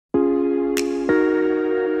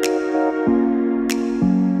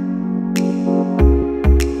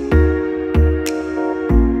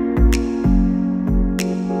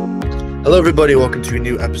Hello, everybody. Welcome to a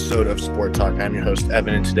new episode of Sport Talk. I'm your host,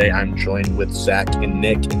 Evan, and today I'm joined with Zach and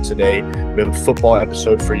Nick. And today we have a football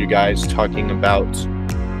episode for you guys talking about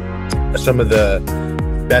some of the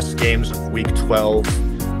best games of Week 12,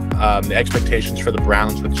 the expectations for the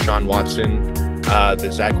Browns with Deshaun Watson, the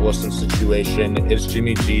Zach Wilson situation, is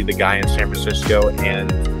Jimmy G the guy in San Francisco, and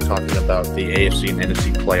talking about the AFC and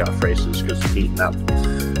NFC playoff races because it's heating up.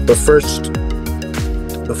 But first,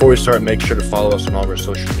 before we start, make sure to follow us on all of our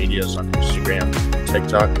social medias on Instagram,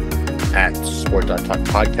 TikTok, at Sport.Talk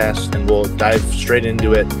Podcast, and we'll dive straight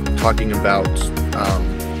into it, talking about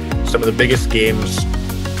some of the biggest games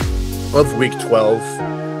of Week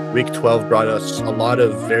 12. Week 12 brought us a lot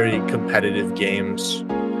of very competitive games.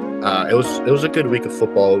 It was a good week of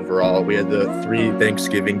football overall. We had the 3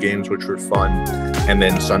 Thanksgiving games, which were fun, and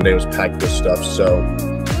then Sunday was packed with stuff. So,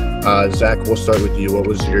 Zach, we'll start with you. What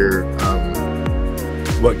was your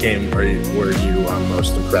what game were you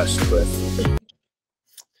most impressed with?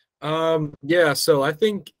 So I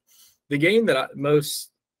think the game that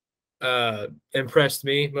most impressed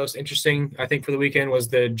me, most interesting, I think, for the weekend was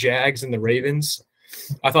the Jags and the Ravens.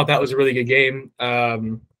 I thought that was a really good game.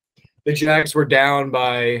 The Jags were down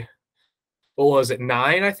by, 9,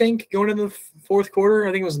 I think, going into the fourth quarter.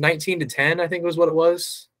 I think it was 19-10, I think was what it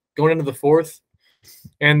was, going into the fourth.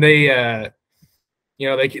 And they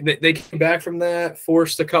they came back from that,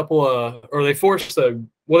 forced a couple of – or they forced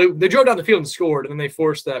they drove down the field and scored, and then they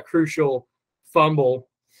forced that crucial fumble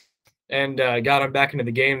and got them back into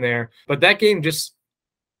the game there. But that game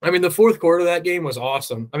the fourth quarter of that game was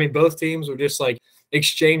awesome. I mean, both teams were just like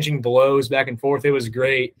exchanging blows back and forth. It was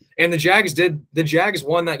great. And the Jags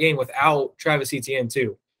won that game without Travis Etienne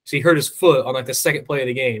too. So he hurt his foot on the second play of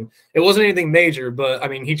the game. It wasn't anything major, but I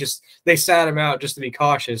mean, they sat him out just to be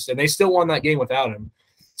cautious, and they still won that game without him.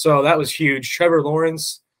 So that was huge. Trevor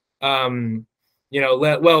Lawrence, first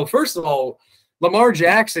of all, Lamar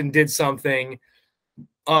Jackson did something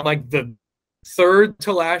on the third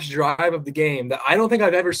to last drive of the game that I don't think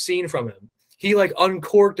I've ever seen from him. He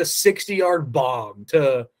uncorked a 60-yard bomb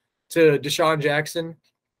to Deshaun Jackson.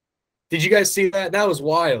 Did you guys see that? That was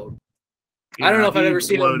wild. Yeah, I don't know if I've ever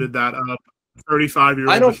seen loaded that up.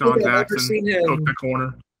 35-year-old Deshaun Jackson took the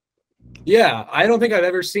corner. Yeah, I don't think I've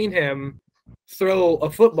ever seen him throw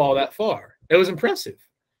a football that far. It was impressive.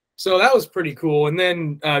 So that was pretty cool. And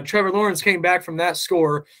then Trevor Lawrence came back from that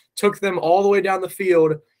score, took them all the way down the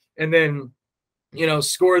field, and then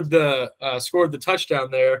scored the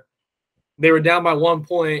touchdown there. They were down by 1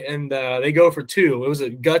 point, and they go for 2. It was a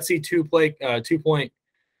gutsy 2-point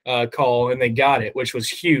call, and they got it, which was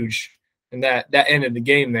huge. And that ended the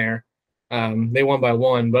game there. They won by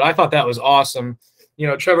 1. But I thought that was awesome.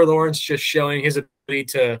 Trevor Lawrence just showing his ability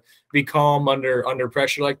to be calm under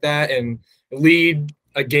pressure like that and lead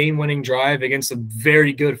a game-winning drive against a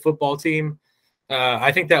very good football team.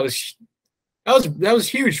 I think that was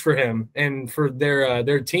huge for him and for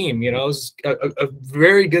their team. It was a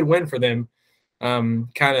very good win for them.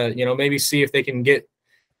 Maybe see if they can get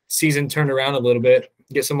season turned around a little bit,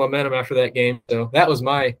 get some momentum after that game. So that was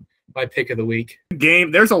my pick of the week.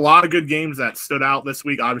 There's a lot of good games that stood out this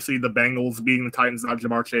week. Obviously, the Bengals beating the Titans on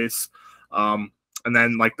Jamar Chase, and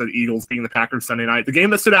then the Eagles beating the Packers Sunday night. The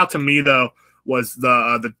game that stood out to me though was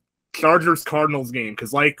the Chargers-Cardinals game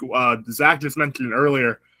because, Zach just mentioned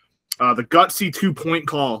earlier, the gutsy 2-point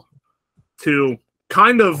call to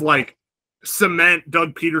kind of cement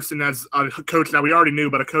Doug Peterson as a coach that we already knew,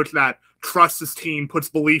 but a coach that trusts his team, puts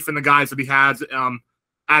belief in the guys that he has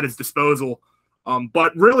at his disposal.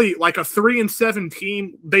 But really, a 3-7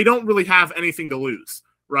 team, they don't really have anything to lose,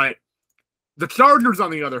 right? The Chargers,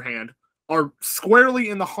 on the other hand, are squarely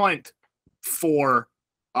in the hunt for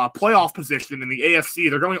playoff position in the AFC.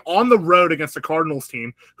 They're going on the road against the Cardinals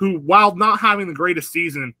team, who, while not having the greatest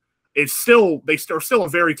season, are still a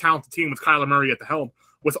very talented team with Kyler Murray at the helm.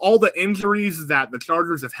 With all the injuries that the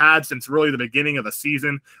Chargers have had since really the beginning of the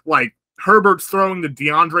season, Herbert's throwing to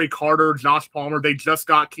DeAndre Carter, Josh Palmer. They just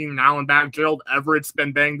got Keenan Allen back. Gerald Everett's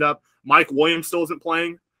been banged up. Mike Williams still isn't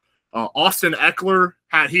playing. Austin Eckler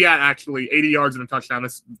had actually 80 yards and a touchdown.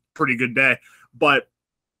 That's a pretty good day. But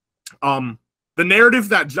the narrative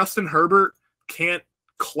that Justin Herbert can't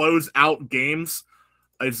close out games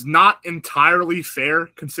is not entirely fair,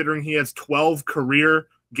 considering he has 12 career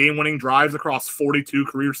game-winning drives across 42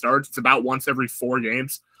 career starts. It's about once every 4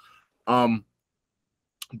 games.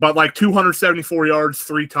 But 274 yards,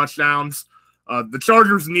 3 touchdowns. The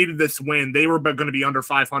Chargers needed this win. They were going to be under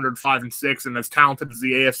 500, 5-6, and as talented as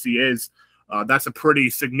the AFC is, that's a pretty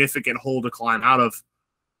significant hole to climb out of.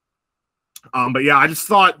 But yeah, I just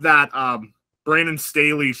thought that Brandon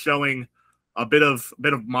Staley showing a bit of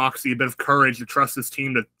moxie, a bit of courage to trust this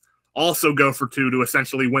team to also go for 2 to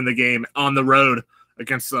essentially win the game on the road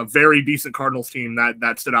against a very decent Cardinals team.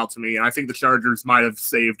 That stood out to me, and I think the Chargers might have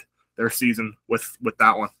saved their season with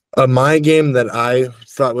that one. My game that I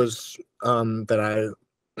thought was that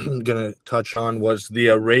I'm gonna touch on was the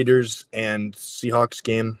Raiders and Seahawks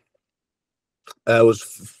game. It was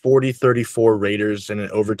 40-34 Raiders in an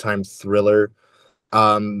overtime thriller.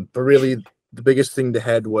 But really, the biggest thing to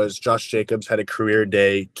head was Josh Jacobs had a career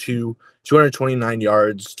day, 229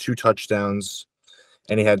 yards, 2 touchdowns,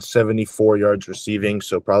 and he had 74 yards receiving.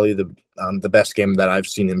 So probably the best game that I've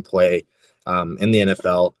seen him play in the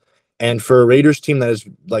NFL. And for a Raiders team that has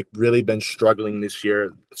like really been struggling this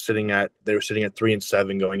year, they were sitting at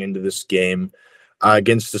 3-7 going into this game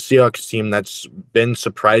against the Seahawks team that's been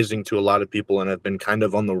surprising to a lot of people and have been kind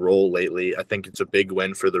of on the roll lately. I think it's a big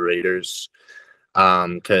win for the Raiders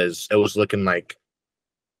because it was looking like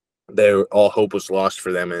all hope was lost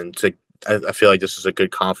for them, and I feel like this is a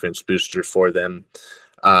good confidence booster for them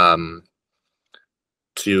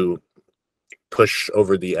to push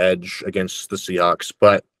over the edge against the Seahawks.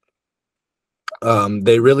 But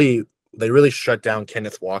they really shut down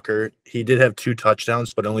Kenneth Walker. He did have 2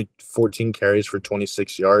 touchdowns, but only 14 carries for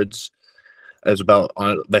 26 yards. They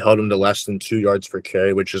held him to less than 2 yards per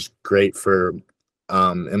carry, which is great for,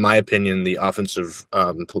 in my opinion, the offensive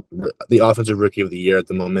rookie of the year at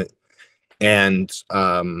the moment. And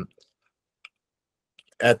I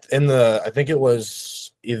think it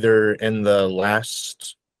was either in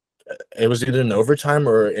overtime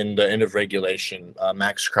or in the end of regulation.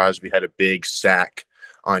 Max Crosby had a big sack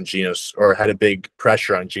on had a big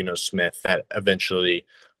pressure on Geno Smith that eventually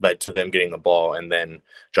led to them getting the ball, and then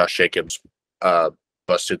Josh Jacobs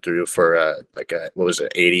busted through for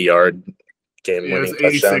 80-yard game-winning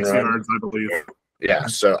touchdown 86 run. yards, I believe. Yeah,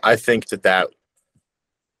 so I think that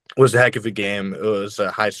was a heck of a game. It was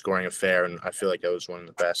a high-scoring affair, and I feel like that was one of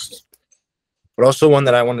the best. But also one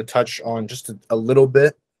that I want to touch on just a little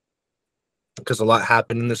bit, because a lot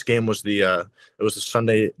happened in this game, was the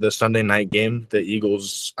Sunday night game, the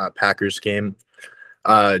Eagles Packers game.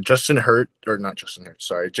 Jalen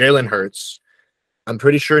Hurts, I'm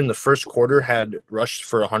pretty sure in the first quarter had rushed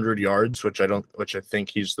for 100 yards, which I think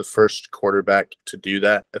he's the first quarterback to do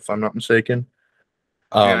that, if I'm not mistaken.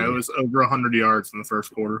 Yeah, it was over 100 yards in the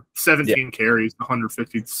first quarter. 17 carries,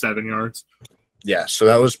 157 yards. Yeah, so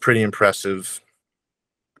that was pretty impressive.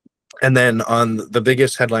 And then on the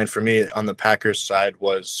biggest headline for me on the Packers side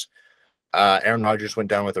was Aaron Rodgers went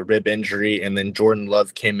down with a rib injury, and then Jordan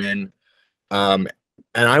Love came in. And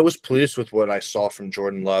I was pleased with what I saw from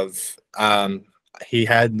Jordan Love. He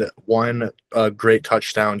had one great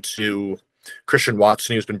touchdown to Christian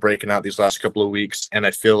Watson, who's been breaking out these last couple of weeks. And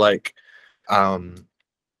I feel like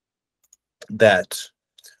that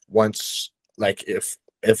once, like, if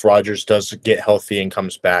Rodgers does get healthy and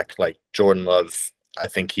comes back, like Jordan Love, I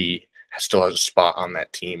think he still has a spot on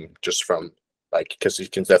that team, just from because he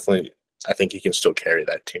can definitely, I think he can still carry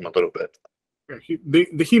that team a little bit.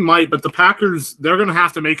 He might, but the Packers, they're going to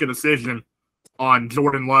have to make a decision on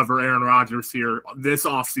Jordan Love or Aaron Rodgers here this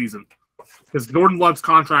offseason, because Jordan Love's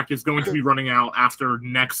contract is going to be running out after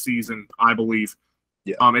next season, I believe.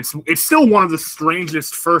 Yeah. It's still one of the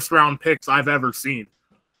strangest first-round picks I've ever seen.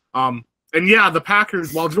 And yeah, the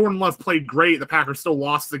Packers, while Jordan Love played great, the Packers still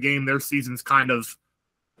lost the game. Their season's kind of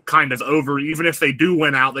over. Even if they do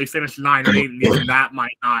win out, they finished 9-8, and even that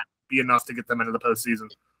might not be enough to get them into the postseason.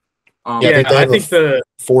 I think the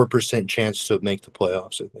 4% chance to make the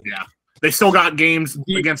playoffs. I think. Yeah, they still got games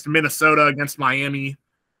against Minnesota, against Miami.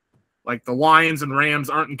 Like the Lions and Rams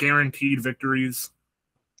aren't guaranteed victories.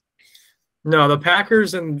 No, the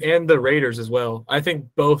Packers and the Raiders as well. I think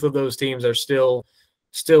both of those teams are still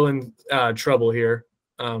in trouble here.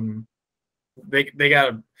 They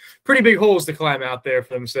got pretty big holes to climb out there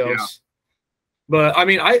for themselves. Yeah. But I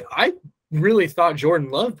mean, I really thought Jordan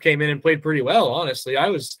Love came in and played pretty well. Honestly, I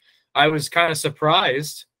was kind of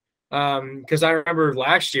surprised because I remember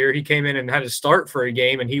last year he came in and had to start for a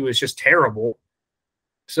game and he was just terrible.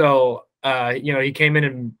 So he came in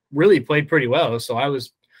and really played pretty well. So I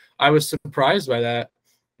was surprised by that,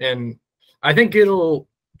 and I think it'll.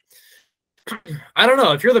 I don't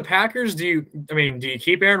know. If you're the Packers, do you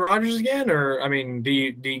keep Aaron Rodgers again, or do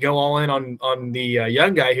you go all in on the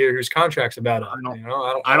young guy here whose contract's about up?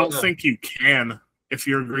 I don't think you can. If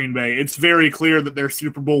you're Green Bay, it's very clear that their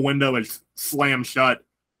Super Bowl window is slammed shut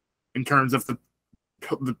in terms of the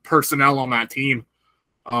personnel on that team.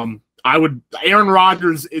 Aaron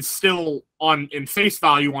Rodgers is still in face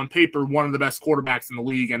value on paper one of the best quarterbacks in the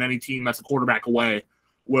league, and any team that's a quarterback away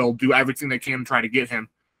will do everything they can to try to get him.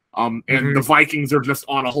 And the Vikings are just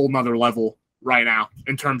on a whole nother level right now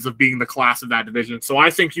in terms of being the class of that division. So I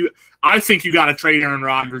think you got to trade Aaron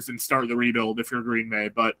Rodgers and start the rebuild if you're Green Bay.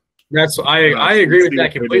 But I agree with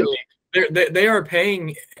that completely. They're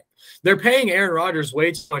paying Aaron Rodgers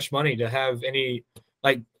way too much money to have any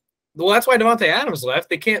well, that's why Devontae Adams left.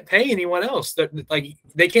 They can't pay anyone else.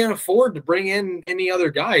 They can't afford to bring in any other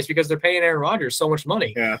guys because they're paying Aaron Rodgers so much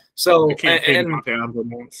money. Yeah. So and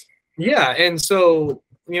so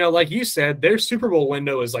like you said, their Super Bowl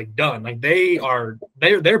window is done.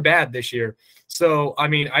 They're bad this year. So I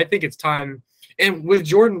mean, I think it's time. And with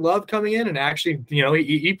Jordan Love coming in and actually,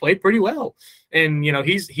 he played pretty well, and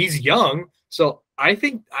he's young. So I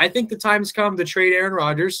think the time's come to trade Aaron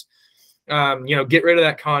Rodgers. Get rid of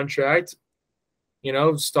that contract.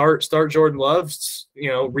 Start Jordan Love.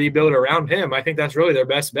 Rebuild around him. I think that's really their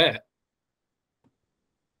best bet.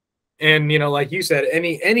 And like you said,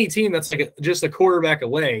 any team that's just a quarterback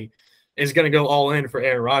away is going to go all in for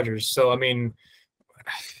Aaron Rodgers. So I mean,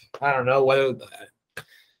 I don't know whether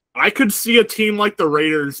I could see a team like the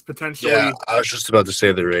Raiders potentially. Yeah, I was just about to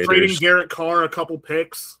say the Raiders trading Garrett Carr a couple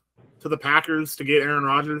picks to the Packers to get Aaron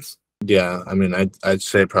Rodgers. Yeah, I mean, I'd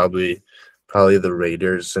say probably the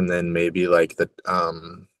Raiders, and then maybe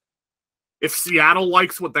if Seattle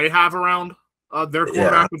likes what they have around their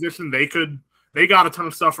quarterback position, they got a ton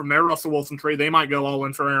of stuff from their Russell Wilson trade. They might go all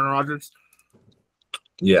in for Aaron Rodgers.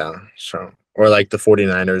 Yeah, so or the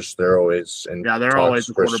 49ers, they're always they're always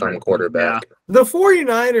for some quarterback. Yeah. The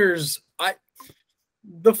 49ers,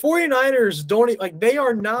 the 49ers don't they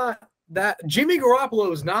are not that. Jimmy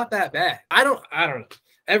Garoppolo is not that bad. I don't know.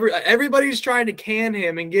 Everybody's trying to can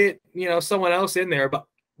him and get someone else in there, but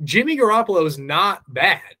Jimmy Garoppolo is not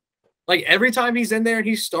bad. Every time he's in there and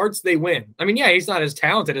he starts, they win. I mean, yeah, he's not as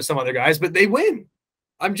talented as some other guys, but they win.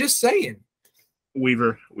 I'm just saying.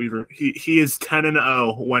 Weaver. He is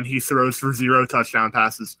 10-0 when he throws for 0 touchdown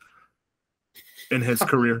passes in his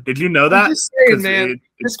career. Did you know that? I'm just saying, man.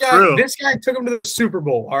 This guy took him to the Super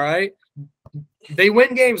Bowl. All right, they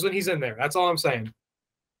win games when he's in there. That's all I'm saying.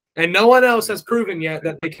 And no one else has proven yet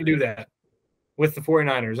that they can do that with the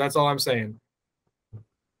 49ers. That's all I'm saying.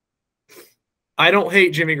 I don't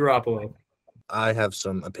hate Jimmy Garoppolo. I have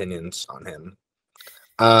some opinions on him.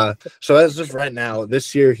 So as of right now,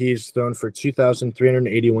 this year he's thrown for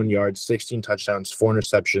 2,381 yards, 16 touchdowns, 4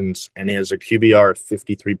 interceptions, and he has a QBR of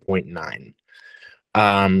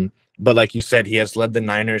 53.9. But like you said, he has led the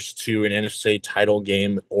Niners to an NFC title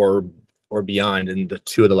game or beyond in the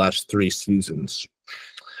 2 of the last 3 seasons.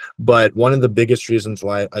 But one of the biggest reasons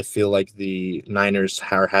why I feel like the Niners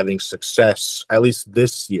are having success, at least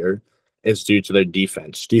this year, is due to their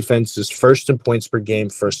defense. Defense is first in points per game,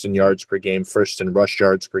 first in yards per game, first in rush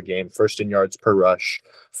yards per game, first in yards per rush,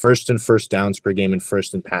 first in first downs per game, and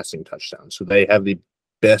first in passing touchdowns. So they have the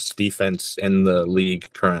best defense in the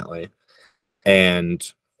league currently. And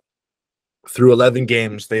through 11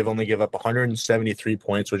 games, they've only given up 173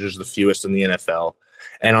 points, which is the fewest in the NFL.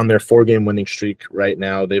 And on their 4-game winning streak right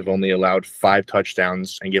now, they've only allowed 5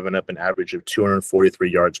 touchdowns and given up an average of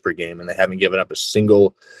 243 yards per game. And they haven't given up a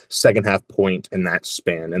single second-half point in that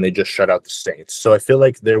span. And they just shut out the Saints. So I feel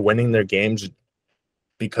like they're winning their games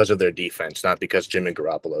because of their defense, not because Jimmy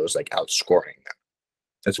Garoppolo is outscoring them.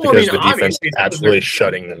 It's because the defense is absolutely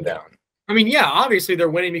shutting them down. I mean, yeah, obviously they're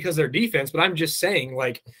winning because of their defense, but I'm just saying,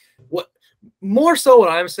 what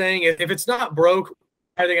I'm saying is if it's not broke,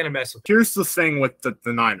 how are they going to mess with it? Here's the thing with the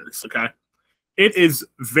Niners, okay? It is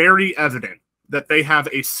very evident that they have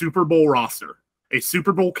a Super Bowl roster, a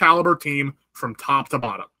Super Bowl caliber team from top to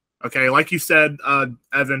bottom, okay? Like you said,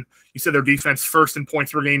 Evan, you said their defense first in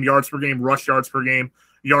points per game, yards per game, rush yards per game,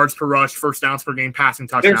 yards per rush, first downs per game, passing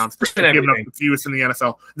touchdowns. They're giving up the fewest in the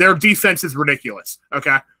NFL. Their defense is ridiculous,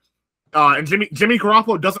 okay? And Jimmy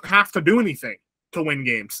Garoppolo doesn't have to do anything to win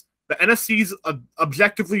games. The NFC's an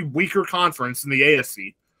objectively weaker conference than the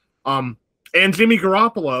AFC. And Jimmy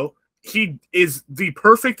Garoppolo, he is the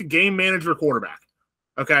perfect game manager quarterback.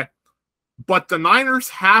 Okay? But the Niners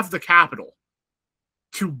have the capital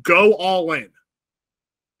to go all in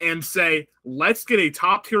and say, let's get a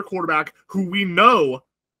top-tier quarterback who we know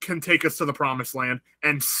can take us to the promised land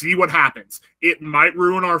and see what happens. It might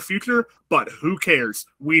ruin our future, but who cares?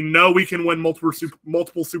 We know we can win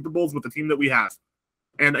multiple Super Bowls with the team that we have.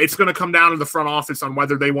 And it's going to come down to the front office on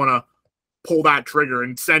whether they want to pull that trigger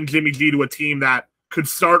and send Jimmy G to a team that could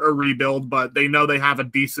start a rebuild, but they know they have a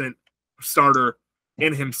decent starter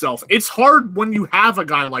in himself. It's hard when you have a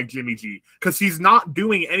guy like Jimmy G because he's not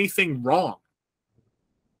doing anything wrong.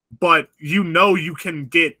 But you know you can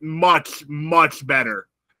get much, much better.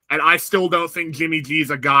 And I still don't think Jimmy G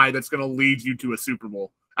is a guy that's going to lead you to a Super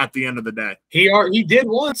Bowl at the end of the day. He did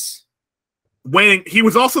once. when he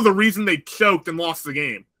was also the reason they choked and lost the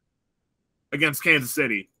game against Kansas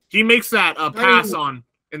City. He makes that pass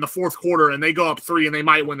in the fourth quarter, and they go up 3, and they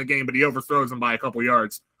might win the game, but he overthrows them by a couple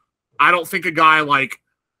yards. I don't think a guy like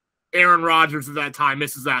Aaron Rodgers at that time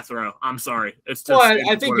misses that throw. I'm sorry. It's just,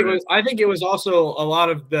 I think it was also a lot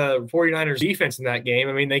of the 49ers defense in that game.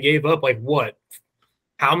 I mean, they gave up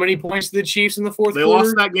how many points to the Chiefs in the fourth quarter? They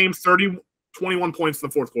lost that game 21 points in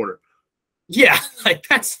the fourth quarter. Yeah,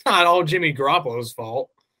 that's not all Jimmy Garoppolo's fault.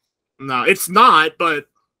 No, it's not, but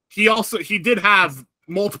he did have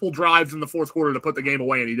multiple drives in the fourth quarter to put the game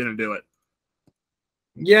away, and he didn't do it.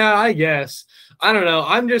 Yeah, I guess. I don't know.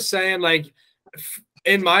 I'm just saying,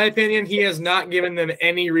 in my opinion, he has not given them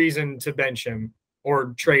any reason to bench him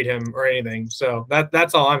or trade him or anything. So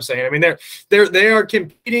that's all I'm saying. I mean, they are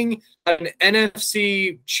competing at an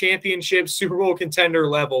NFC championship Super Bowl contender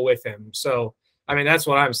level with him. So, I mean, that's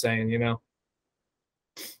what I'm saying,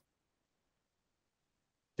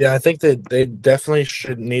 Yeah, I think that they definitely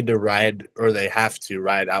should need to ride, or they have to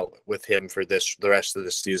ride out with him for the rest of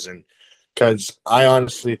the season, because I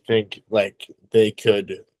honestly think they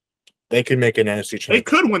could make an NFC championship. They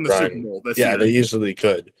could win the Super Bowl this year. Yeah, they easily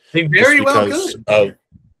could. They very well could of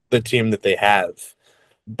the team that they have.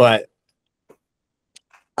 But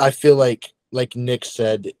I feel like Nick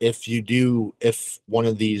said, if one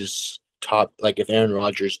of these top, if Aaron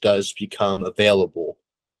Rodgers does become available,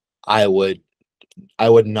 I would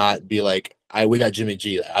not be we got Jimmy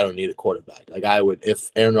G. I don't need a quarterback. I would,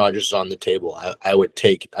 if Aaron Rodgers is on the table, I would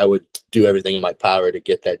do everything in my power to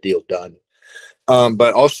get that deal done.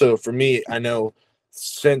 But also for me, I know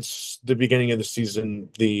since the beginning of the season,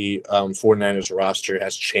 the 49ers roster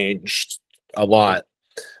has changed a lot.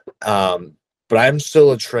 But I'm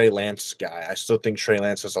still a Trey Lance guy. I still think Trey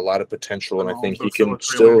Lance has a lot of potential, and I think he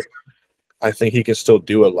can still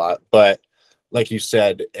do a lot. But like you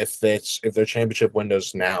said, if their championship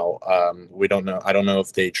window's now, we don't know. I don't know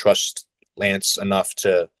if they trust Lance enough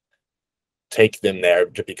to take them there,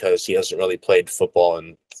 because he hasn't really played football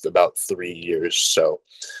in about 3 years. So,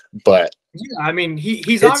 but yeah, I mean,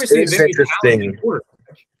 he's obviously a very talented quarterback.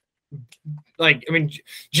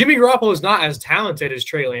 Jimmy Garoppolo is not as talented as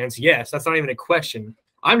Trey Lance. Yes, that's not even a question.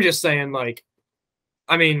 I'm just saying,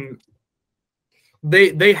 I mean,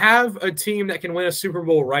 they have a team that can win a Super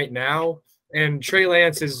Bowl right now, and Trey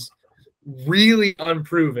Lance is really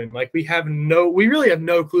unproven. We really have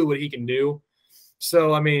no clue what he can do.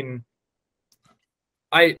 So, I mean,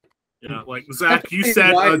 Zach, you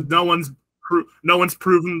said no one's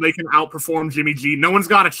proven they can outperform Jimmy G. No one's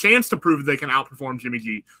got a chance to prove they can outperform Jimmy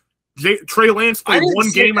G. Trey Lance played one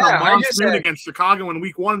game in a monsoon against Chicago in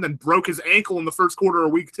week 1 and then broke his ankle in the first quarter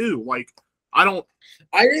of week 2. I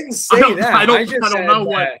didn't say that. I don't know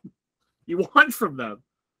what you want from them.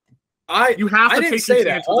 You have to take your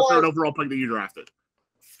chance with the third overall pick that you drafted.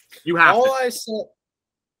 You have to.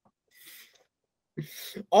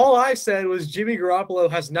 All I said was Jimmy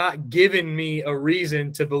Garoppolo has not given me a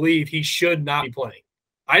reason to believe he should not be playing.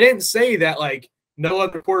 I didn't say that no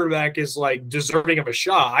other quarterback is deserving of a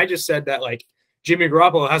shot. I just said that Jimmy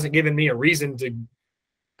Garoppolo hasn't given me a reason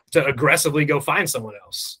to aggressively go find someone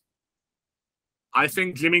else. I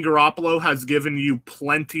think Jimmy Garoppolo has given you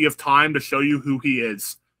plenty of time to show you who he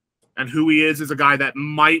is. And who he is a guy that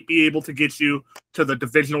might be able to get you to the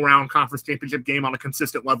divisional round conference championship game on a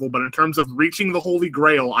consistent level. But in terms of reaching the Holy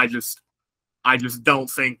Grail, I just don't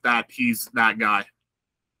think that he's that guy.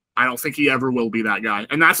 I don't think he ever will be that guy.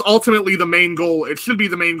 And that's ultimately the main goal. It should be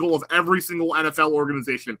the main goal of every single NFL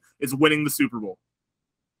organization, is winning the Super Bowl.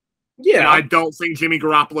 Yeah. And I don't think Jimmy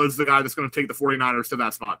Garoppolo is the guy that's going to take the 49ers to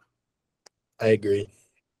that spot. I agree.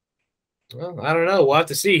 Well, I don't know. We'll have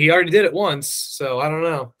to see. He already did it once, so I don't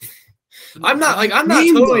know. I'm not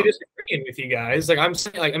totally disagreeing with you guys. I'm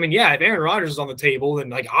saying, yeah, if Aaron Rodgers is on the table,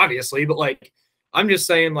 then obviously, but I'm just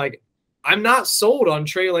saying, I'm not sold on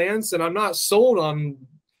Trey Lance, and I'm not sold on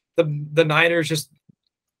the Niners just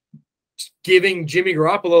giving Jimmy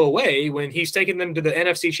Garoppolo away when he's taken them to the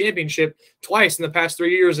NFC Championship twice in the past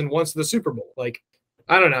 3 years and once to the Super Bowl.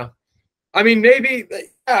 I don't know. I mean, maybe,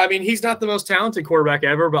 he's not the most talented quarterback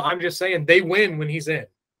ever, but I'm just saying they win when he's in.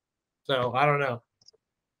 So, I don't know.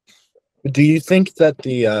 Do you think that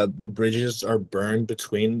the bridges are burned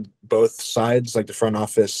between both sides, the front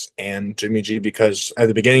office and Jimmy G? Because at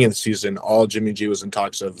the beginning of the season, all Jimmy G was in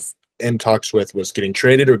talks with was getting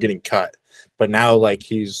traded or getting cut. But now,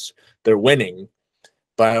 they're winning.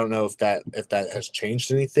 But I don't know if that has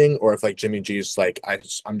changed anything, or if Jimmy G's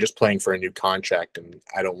I'm just playing for a new contract and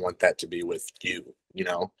I don't want that to be with you,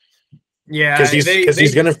 Yeah, because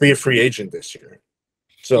he's going to be a free agent this year.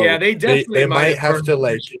 So yeah, they definitely might have to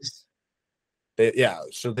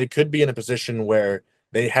So they could be in a position where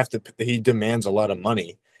he demands a lot of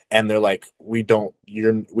money, and they're like, we don't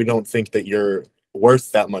think that you're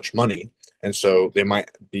worth that much money. And so they might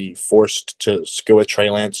be forced to go with Trey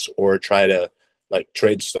Lance or try to like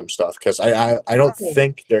trade some stuff, because I don't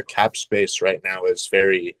think their cap space right now is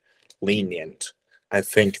very lenient. I don't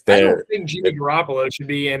think Jimmy Garoppolo should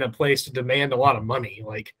be in a place to demand a lot of money,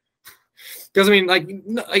 like, because I mean, like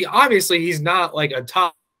obviously he's not like a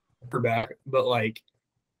top quarterback, but like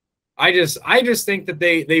I just think that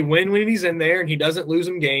they win when he's in there and he doesn't lose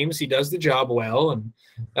them games. He does the job well, and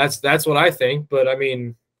that's what I think. But I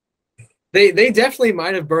mean, they definitely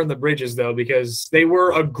might have burned the bridges though, because they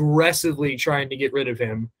were aggressively trying to get rid of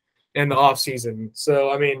him in the offseason.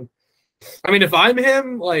 So I mean, if I'm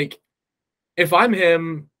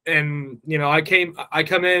him and you know I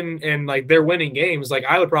come in and like they're winning games, like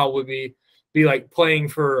I would probably be like playing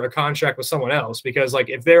for a contract with someone else, because like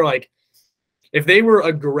if they were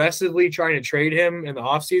aggressively trying to trade him in the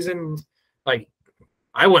offseason, like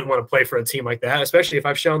I wouldn't want to play for a team like that, especially if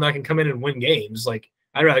I've shown that I can come in and win games. Like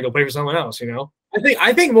I'd rather go play for someone else, you know?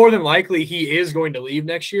 I think more than likely he is going to leave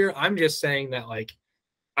next year. I'm just saying that, like,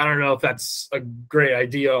 I don't know if that's a great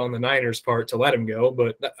idea on the Niners' part to let him go,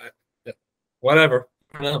 but whatever.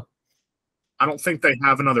 I don't know. I don't think they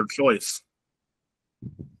have another choice.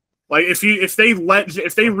 Like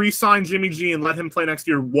if they re-sign Jimmy G and let him play next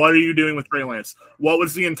year, what are you doing with Trey Lance? What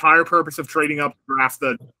was the entire purpose of trading up to draft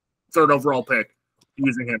the 3rd overall pick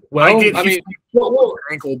using him? Well,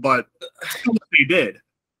 ankle, but he did.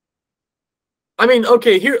 I mean,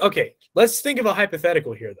 okay. Let's think of a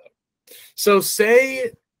hypothetical here, though. So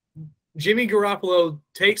say Jimmy Garoppolo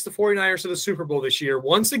takes the 49ers to the Super Bowl this year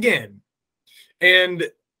once again, and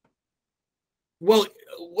well,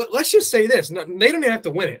 let's just say this. They don't even have to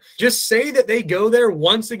win it. Just say that they go there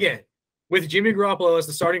once again with Jimmy Garoppolo as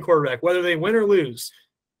the starting quarterback, whether they win or lose.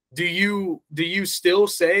 Do you still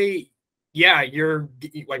say, yeah, you're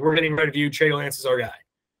like, we're getting rid of you, Trey Lance is our guy?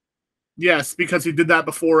 Yes, because he did that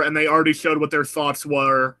before, and they already showed what their thoughts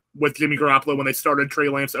were with Jimmy Garoppolo when they started Trey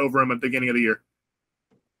Lance over him at the beginning of the year.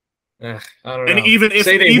 I don't know. And even if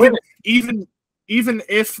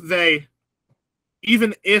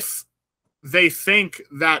they think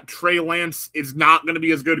that Trey Lance is not going to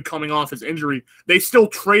be as good coming off his injury, they still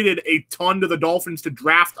traded a ton to the Dolphins to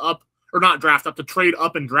to trade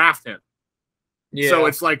up and draft him. Yeah. So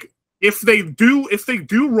it's like, if they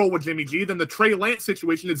do roll with Jimmy G, then the Trey Lance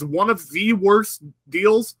situation is one of the worst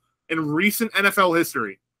deals in recent NFL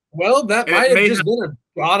history. Well, that might have just been a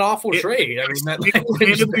god-awful trade. I mean, that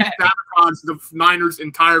sabotage the Niners'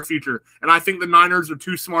 entire future. And I think the Niners are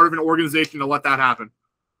too smart of an organization to let that happen.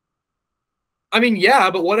 I mean, yeah,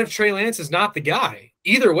 but what if Trey Lance is not the guy?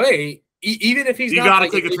 Either way, even if he's not, you got to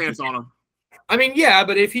take a chance on him. I mean, yeah,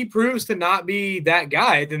 but if he proves to not be that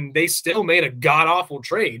guy, then they still made a god-awful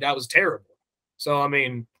trade. That was terrible. So, I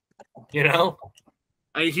mean, you know.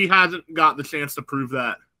 He hasn't got the chance to prove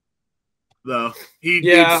that, though. I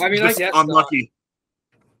guess unlucky.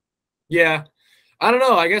 Yeah. I don't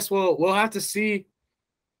know. I guess we'll have to see.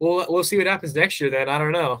 We'll see what happens next year then. I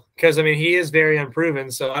don't know. Because, I mean, he is very unproven.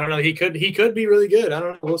 So, I don't know. He could be really good. I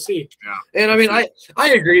don't know. We'll see. Yeah. And, I mean, I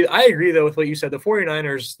agree. I agree, though, with what you said. The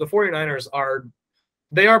 49ers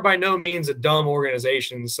are by no means a dumb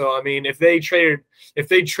organization. So, I mean, if they traded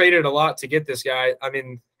a lot to get this guy, I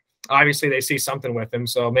mean, obviously they see something with him.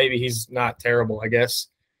 So, maybe he's not terrible, I guess.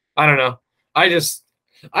 I don't know. I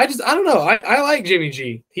don't know. I like Jimmy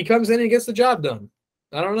G. He comes in and gets the job done.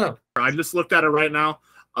 I don't know. I just looked at it right now.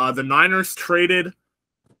 The Niners traded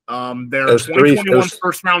their 2021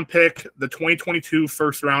 first-round pick, the 2022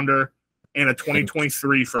 first-rounder, and a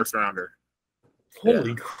 2023 first-rounder.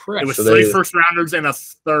 Holy crap. It was 3 first-rounders and a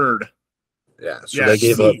third. Yeah, so they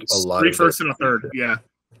gave up a lot. 3 firsts and a third, yeah.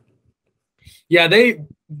 Yeah,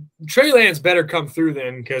 Trey Lance better come through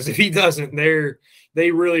then, because if he doesn't,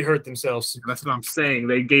 they really hurt themselves. That's what I'm saying.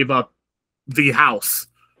 They gave up the house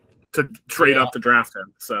to trade up to draft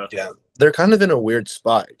him. So yeah, they're kind of in a weird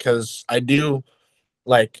spot, because I do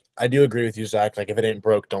agree with you, Zach. Like, if it ain't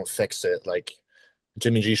broke, don't fix it. Like,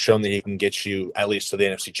 Jimmy G's shown that he can get you at least to the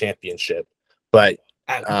NFC Championship, but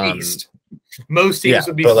at least most teams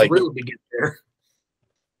would be thrilled to get there.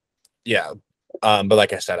 Yeah, but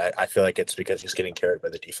like I said, I feel like it's because he's getting carried by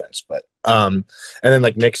the defense. But and then,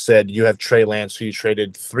 like Nick said, you have Trey Lance, who you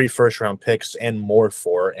traded 3 first-round picks and more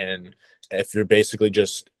for, and if you're basically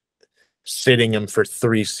just sitting him for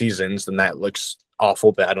 3 seasons, then that looks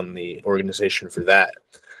awful bad on the organization for that.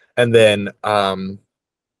 And then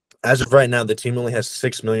as of right now, the team only has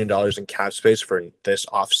 $6 million in cap space for this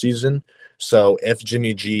offseason. So if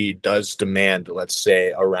Jimmy G does demand, let's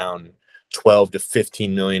say, around 12 to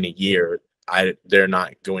 15 million a year, they're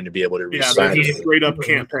not going to be able to re-sign they him. just straight up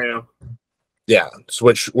can't pay him. Yeah, so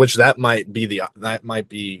which that might be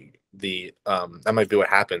what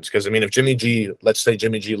happens, because I mean, if let's say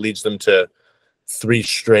Jimmy G leads them to 3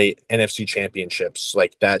 straight NFC championships,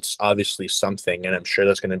 like that's obviously something, and I'm sure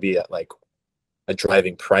that's going to be at like a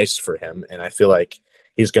driving price for him, and I feel like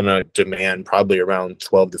he's going to demand probably around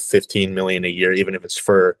 12 to 15 million a year, even if it's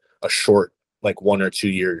for a short like 1 or 2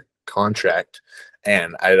 year contract.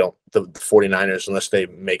 And the 49ers, unless they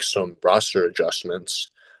make some roster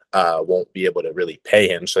adjustments, won't be able to really pay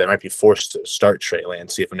him, so they might be forced to start Trey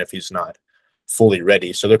Lance even if he's not fully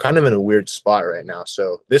ready. So they're kind of in a weird spot right now.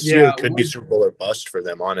 So this year could be Super Bowl or bust for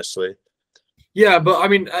them, honestly. Yeah, but I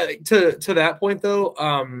mean, to that point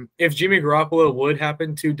though, if Jimmy Garoppolo would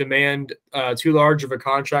happen to demand too large of a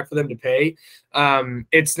contract for them to pay,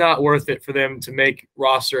 it's not worth it for them to make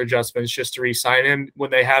roster adjustments just to re-sign him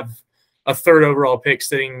when they have a 3rd overall pick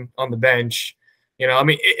sitting on the bench. You know, I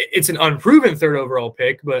mean, it's an unproven 3rd overall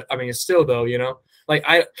pick, but I mean, it's still though, you know, like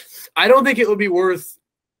I don't think it would be worth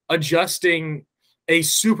adjusting a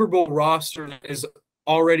Super Bowl roster that is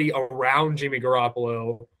already around Jimmy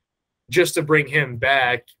Garoppolo just to bring him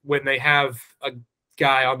back when they have a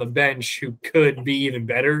guy on the bench who could be even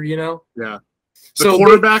better, you know? Yeah. So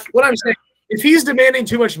quarterback. What I'm saying, if he's demanding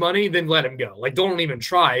too much money, then let him go. Like, don't even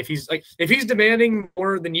try. If he's demanding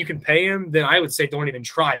more than you can pay him, then I would say don't even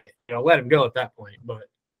try it. You know, let him go at that point. But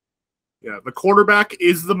yeah, the quarterback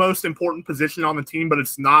is the most important position on the team, but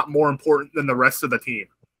it's not more important than the rest of the team.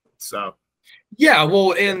 So yeah,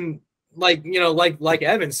 well, and like, you know, like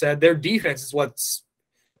Evan said, their defense is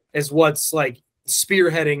what's like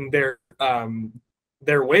spearheading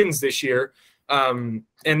their wins this year. And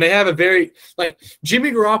they have a very, like,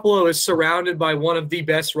 Jimmy Garoppolo is surrounded by one of the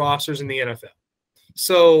best rosters in the NFL.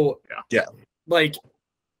 So yeah, like,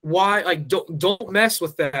 why, like, don't mess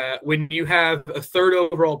with that when you have a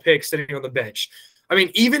 3rd overall pick sitting on the bench. I mean,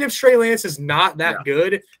 even if Trey Lance is not that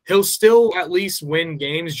good, he'll still at least win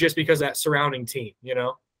games just because of that surrounding team, you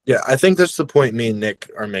know? Yeah, I think that's the point me and Nick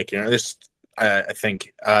are making. I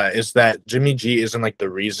think is that Jimmy G isn't like the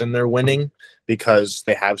reason they're winning, because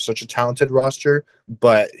they have such a talented roster,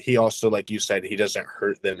 but he also, like you said, he doesn't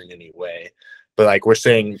hurt them in any way. But like we're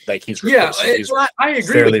saying, like he's I agree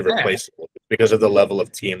fairly with that. replaceable because of the level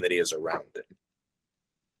of team that he is around him.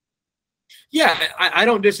 Yeah, I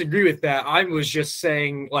don't disagree with that. I was just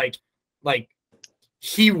saying, like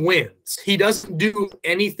he wins. He doesn't do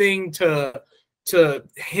anything to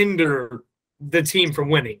hinder the team from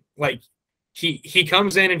winning. Like he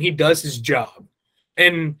comes in and he does his job.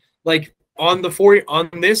 And like on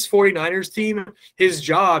this 49ers team, his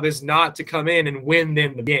job is not to come in and win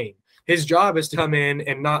them the game. His job is to come in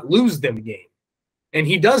and not lose them the game. And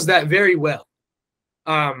he does that very well.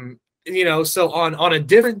 You know, so on a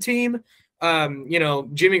different team, you know,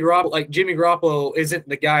 Jimmy Garoppolo isn't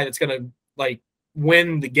the guy that's going to like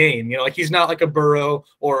win the game. You know, like he's not like a Burrow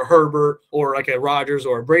or a Herbert or like a Rodgers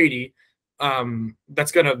or a Brady.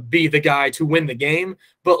 That's going to be the guy to win the game,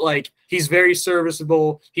 but like he's very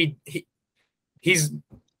serviceable. He's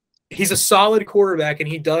a solid quarterback and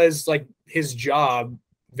he does like his job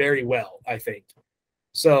very well, I think.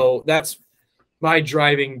 So that's my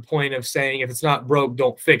driving point of saying if it's not broke,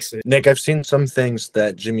 don't fix it. Nick, I've seen some things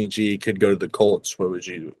that Jimmy G could go to the Colts. What would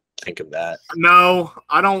you think of that? No,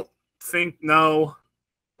 I don't think no.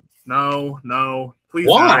 Please.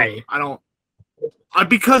 Why? No. I don't.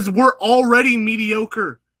 Because we're already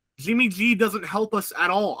mediocre. Jimmy G doesn't help us at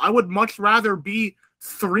all. I would much rather be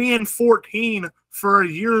 3-14 for a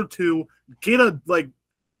year or two, get a like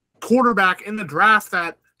quarterback in the draft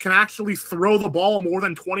that can actually throw the ball more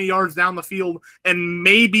than 20 yards down the field and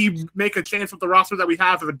maybe make a chance with the roster that we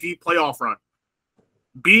have of a deep playoff run.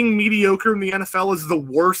 Being mediocre in the NFL is the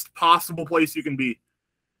worst possible place you can be.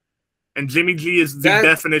 And Jimmy G is the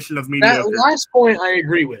definition of mediocre. That last point I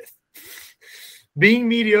agree with. Being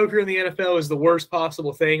mediocre in the NFL is the worst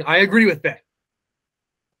possible thing. I agree with that.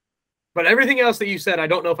 But everything else that you said, I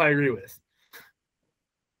don't know if I agree with.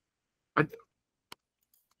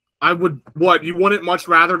 I would, you wouldn't much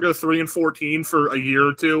rather go 3-14 for a year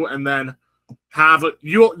or two and then have the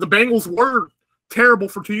Bengals were terrible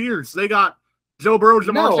for 2 years. They got Joe Burrow,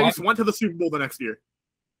 Jamar Chase, went to the Super Bowl the next year.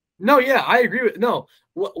 No, yeah, I agree with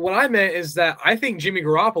what I meant is that I think Jimmy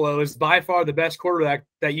Garoppolo is by far the best quarterback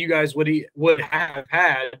that you guys would have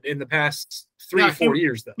had in the past 3-4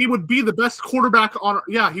 years. Though he would be the best quarterback on.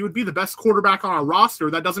 Yeah, he would be the best quarterback on our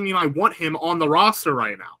roster. That doesn't mean I want him on the roster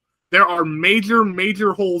right now. There are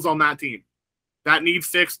major holes on that team that need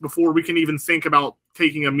fixed before we can even think about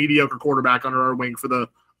taking a mediocre quarterback under our wing for the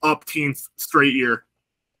 10th straight year.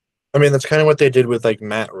 I mean, that's kind of what they did with like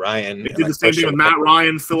Matt Ryan. They and, did like, the same thing with Matt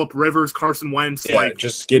Ryan, Phillip Rivers, Carson Wentz. Yeah, like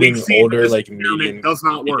just getting we've seen older, this like experiment medium does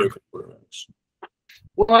not work. mediocre quarterbacks.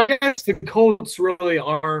 Well, I guess the Colts really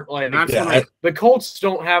aren't like And that's Yeah, what the Colts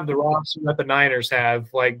don't have the roster that the Niners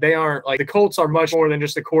have. Like they aren't like the Colts are much more than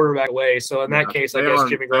just a quarterback away. So in that case, I guess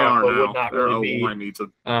Jimmy Garoppolo would not really be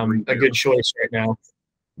a good choice right now.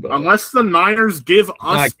 But, unless the Niners give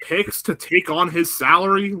us picks to take on his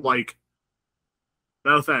salary, like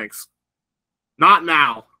no thanks. Not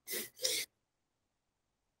now.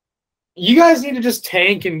 you guys need to just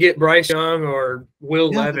tank and get Bryce Young or Will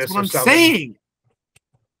Levis that's what or I'm something. saying.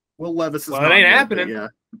 Will Levis is Well, not it ain't good, happening. Yeah.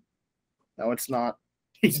 No, it's not.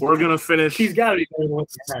 He's We're gonna finish. He's got to be better than what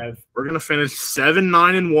you have. We're gonna finish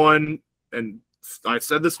 7-9-1, and I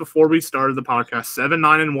said this before we started the podcast.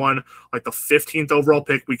 7-9-1, like the 15th overall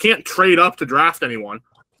pick. We can't trade up to draft anyone.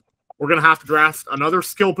 We're gonna have to draft another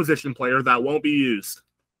skill position player that won't be used.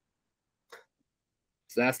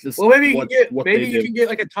 So that's just Well, maybe you do. can get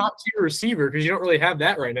like a top tier receiver because you don't really have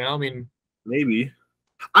that right now. I mean, Maybe.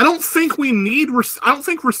 I don't think we need. I don't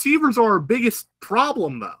think receivers are our biggest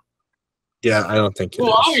problem, though. Yeah, I don't think it is.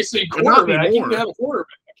 obviously quarterback. You can have a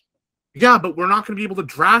quarterback. Yeah, but we're not going to be able to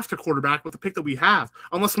draft a quarterback with the pick that we have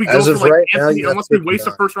unless we As go of for like right now, Anthony. you have Unless we to waste a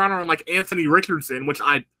not. first rounder on like Anthony Richardson, which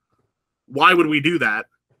why would we do that?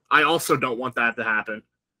 I also don't want that to happen.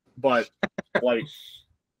 But like,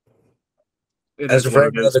 As of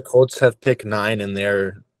right now, the Colts have picked 9 and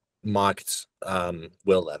they're mocked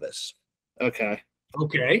Will Levis. Okay.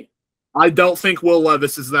 Okay. I don't think Will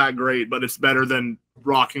Levis is that great, but it's better than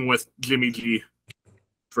rocking with Jimmy G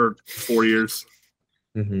for 4 years.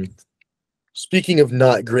 Mm-hmm. Speaking of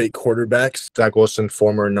not great quarterbacks, Zach Wilson,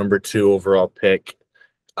 former number 2 overall pick,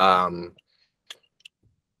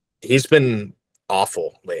 he's been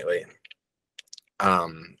awful lately,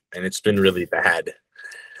 and it's been really bad.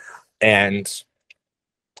 And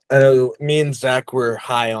I know me and Zach were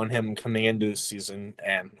high on him coming into the season,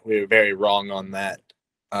 and we were very wrong on that.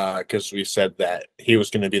 Because we said that he was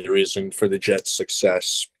going to be the reason for the Jets'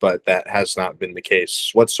 success, but that has not been the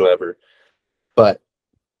case whatsoever. But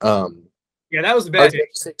Yeah, that was a our bad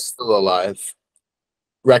take. Jets still alive,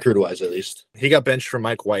 record-wise at least. He got benched for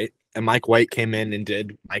Mike White, and Mike White came in and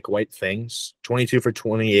did Mike White things: 22 for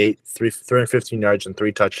 28, 315 yards and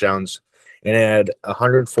 3 touchdowns, and it had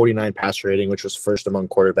 149 passer rating, which was first among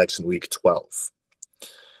quarterbacks in Week 12.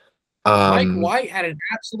 Mike White had an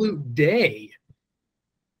absolute day.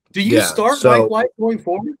 Do you start Mike White going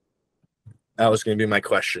forward? That was going to be my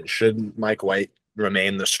question. Should Mike White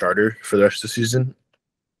remain the starter for the rest of the season?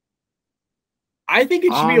 I think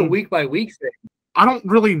it should be a week-by-week thing. I don't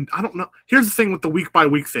know. Here's the thing with the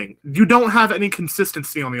week-by-week thing. You don't have any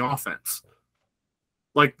consistency on the offense.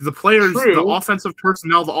 Like, the players, the offensive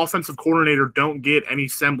personnel, the offensive coordinator don't get any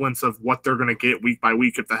semblance of what they're going to get week by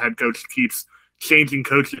week if the head coach keeps changing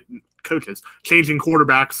coaches, changing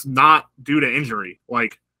quarterbacks, not due to injury.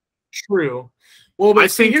 Like, true. Well,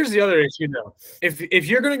 but here's the other issue, though. If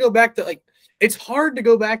you're going to go back to, like, it's hard to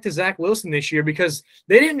go back to Zach Wilson this year because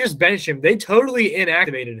they didn't just bench him. They totally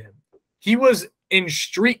inactivated him. He was in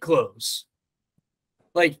street clothes.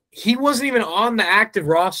 Like, he wasn't even on the active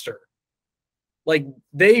roster. Like,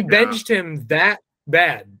 they benched him that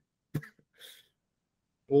bad.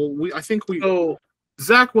 Well,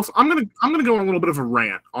 Zach Wilson. I'm gonna go on a little bit of a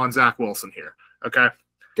rant on Zach Wilson here. Okay,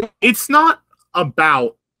 it's not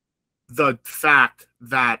about the fact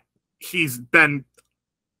that he's been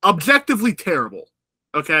objectively terrible.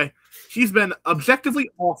 Okay, he's been objectively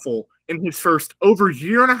awful in his first over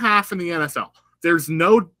year and a half in the NFL. There's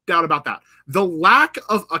no doubt about that. The lack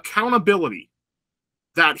of accountability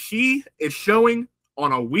that he is showing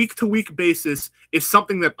on a week-to-week basis is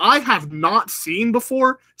something that I have not seen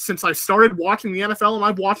before since I started watching the NFL, and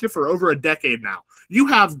I've watched it for over a decade now. You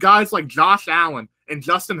have guys like Josh Allen and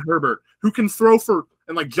Justin Herbert who can throw for,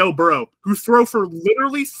 and like Joe Burrow, who throw for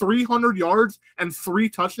literally 300 yards and 3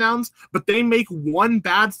 touchdowns, but they make one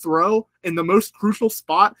bad throw in the most crucial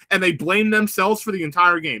spot, and they blame themselves for the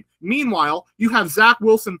entire game. Meanwhile, you have Zach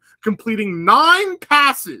Wilson completing 9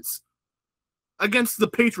 passes against the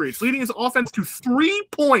Patriots, leading his offense to 3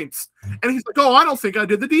 points. And he's like, "Oh, I don't think I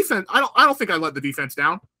did the defense. I don't think I let the defense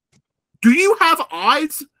down." Do you have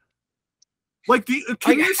eyes? Like,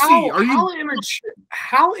 can you see?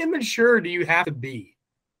 How immature do you have to be?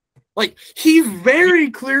 Like, he very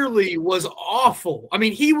clearly was awful. I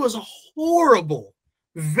mean, he was horrible.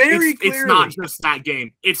 Very clearly. It's not just that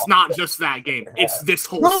game. It's not just that game. It's this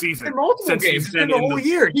whole season. Multiple games. It's been the whole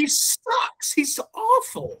year. He sucks. He's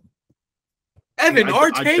awful. Evan, our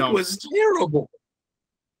take was terrible.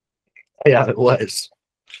 Yeah, it was.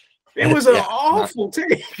 It was an awful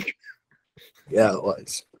take. Yeah, it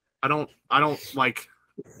was. I don't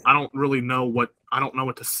really know what I don't know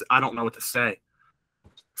what to say.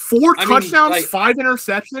 4 touchdowns, 5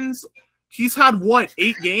 interceptions. He's had what,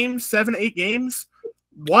 8 games, 7, 8 games?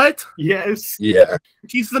 What? Yes. Yeah.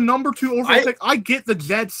 He's the number 2 overall pick. I get the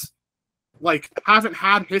Jets haven't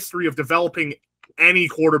had history of developing any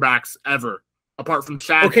quarterbacks ever, apart from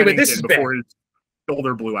Chad Pennington before his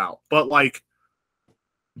shoulder blew out. But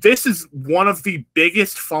this is one of the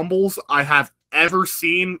biggest fumbles I have ever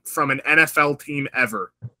seen from an NFL team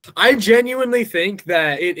ever. I genuinely think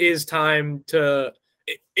that it is time to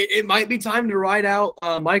it might be time to ride out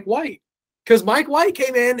Mike White, because Mike White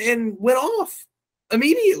came in and went off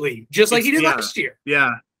immediately, just like he did last year. Yeah.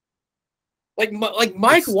 Like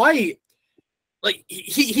Mike White,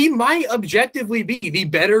 he might objectively be the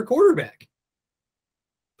better quarterback.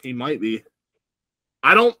 He might be.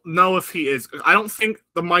 I don't know if he is. I don't think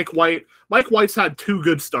Mike White's had 2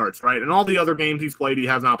 good starts, right? And all the other games he's played, he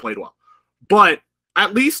has not played well. But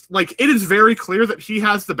at least, it is very clear that he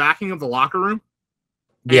has the backing of the locker room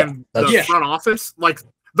and the front office.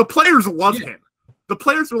 The players love him. The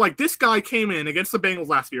players were like, this guy came in against the Bengals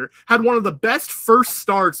last year, had one of the best first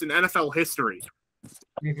starts in NFL history.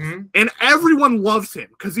 Mm-hmm. And everyone loves him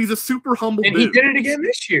because he's a super humble dude. And he did it again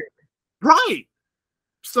this year. Right.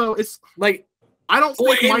 So it's I don't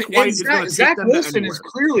think Mike White is going to take Zach them Wilson anywhere. is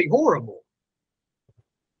clearly horrible.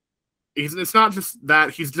 It's not just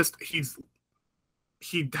that. He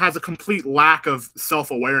has a complete lack of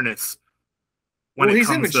self-awareness when it he's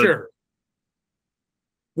comes immature.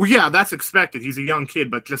 Well, yeah, that's expected. He's a young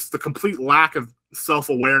kid, but just the complete lack of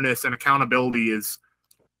self-awareness and accountability is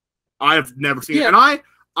I've never seen. Yeah. And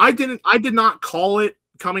I did not call it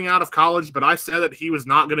coming out of college, but I said that he was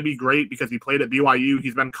not going to be great because he played at BYU.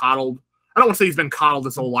 He's been coddled. I don't want to say he's been coddled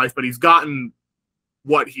his whole life, but he's gotten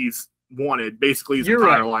what he's wanted basically his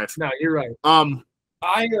entire life. No, you're right.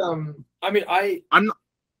 I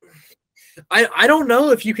don't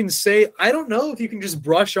know if you can say, I don't know if you can just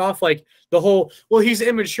brush off the whole, well, he's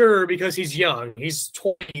immature because he's young. He's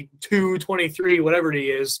 22, 23, whatever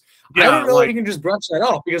he is. Yeah, I don't know if you can just brush that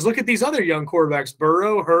off, because look at these other young quarterbacks,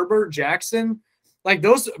 Burrow, Herbert, Jackson,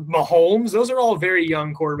 those Mahomes, those are all very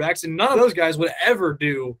young quarterbacks, and none of those guys would ever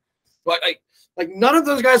do none of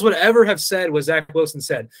those guys would ever have said what Zach Wilson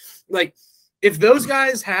said. If those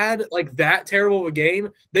guys had that terrible of a game,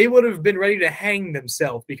 they would have been ready to hang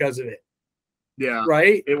themselves because of it. Yeah.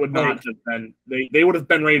 Right? It would not have been. They would have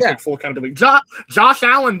been ready to take full accountability. Josh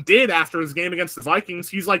Allen did after his game against the Vikings.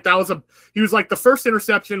 He was like, the first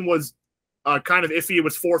interception was kind of iffy. It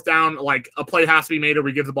was 4th down, a play has to be made or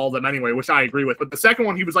we give the ball to them anyway, which I agree with. But the second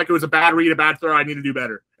one, he was like, it was a bad read, a bad throw. I need to do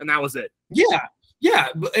better. And that was it. Yeah. Yeah,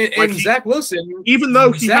 and Zach Wilson, even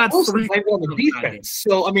though he had 3 on the defense,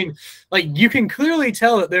 so you can clearly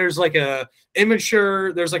tell that there's a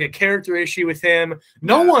immature, there's a character issue with him.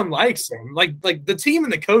 No one likes him. The team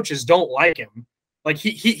and the coaches don't like him.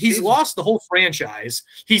 He's lost the whole franchise.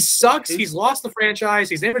 He sucks. He's lost the franchise.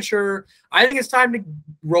 He's immature. I think it's time to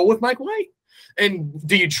roll with Mike White. And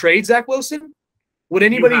do you trade Zach Wilson? Would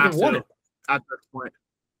anybody even want it at this point?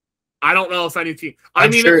 I don't know if any team.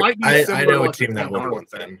 It might be I know a team that would want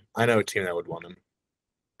them. I know a team that would want him.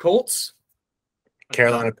 Colts?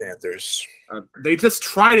 Carolina Panthers. They just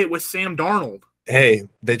tried it with Sam Darnold. Hey,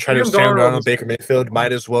 they tried it with Sam Darnold, Baker Mayfield.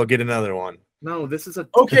 Might as well get another one. No, this is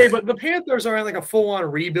okay, but the Panthers are in a full-on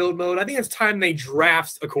rebuild mode. I think it's time they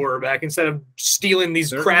draft a quarterback instead of stealing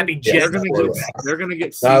these crappy Jets quarterbacks. They're going to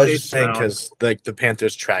get. I was just saying because the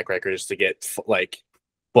Panthers' track record is to get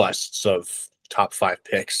busts of top 5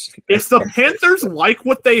 picks. If the Panthers like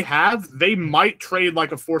what they have, they might trade a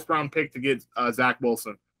 4th round pick to get Zach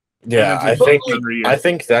Wilson. Yeah, I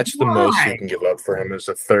think that's the most you can give up for him is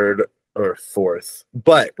a 3rd or 4th.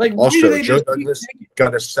 But also, Joe Douglas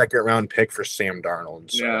got a 2nd round pick for Sam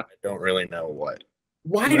Darnold. So I don't really know what.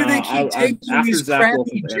 Why do they keep taking these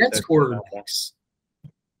crappy Jets quarterbacks?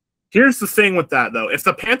 Here's the thing with that, though. If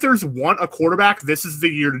the Panthers want a quarterback, this is the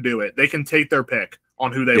year to do it. They can take their pick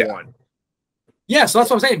on who they want. Yeah, so that's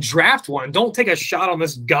what I'm saying. Draft one. Don't take a shot on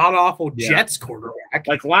this god-awful Jets quarterback.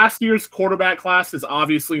 Last year's quarterback class is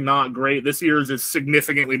obviously not great. This year's is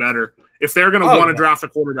significantly better. If they're going to want to draft a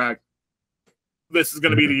quarterback, this is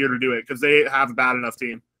going to be the year to do it because they have a bad enough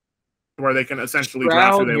team where they can essentially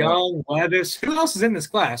draft who they want. Levis. Who else is in this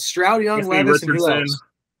class? Stroud, Young, Levis, and who else?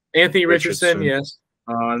 Anthony Richardson, yes.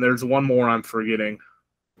 And there's one more I'm forgetting.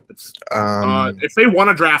 If they want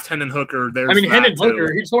to draft Hendon Hooker, Hendon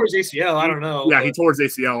Hooker, he tore his ACL. I don't know. Yeah, he tore his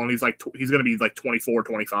ACL, and he's going to be 24,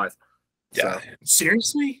 25. Yeah. So.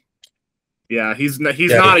 Seriously? Yeah, he's not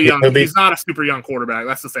a super young quarterback.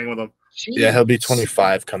 That's the thing with him. Yeah, he'll be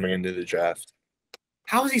 25 coming into the draft.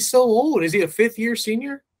 How is he so old? Is he a fifth-year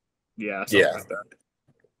senior? Yeah. Like that.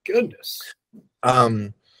 Goodness.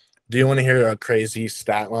 Do you want to hear a crazy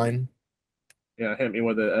stat line? Yeah, hit me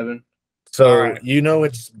with it, Evan. So right.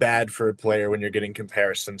 It's bad for a player when you're getting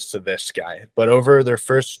comparisons to this guy. But over their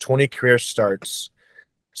first 20 career starts,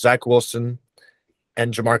 Zach Wilson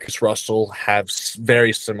and Jamarcus Russell have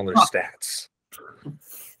very similar stats.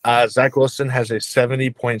 Zach Wilson has a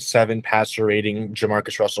 70.7 passer rating.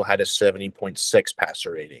 Jamarcus Russell had a 70.6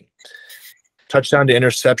 passer rating. Touchdown to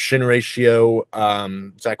interception ratio,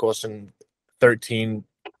 Zach Wilson 13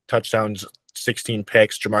 touchdowns, 16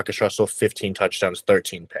 picks. Jamarcus Russell 15 touchdowns,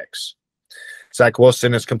 13 picks. Zach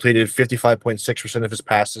Wilson has completed 55.6% of his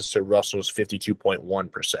passes to Russell's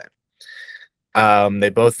 52.1%. They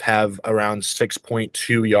both have around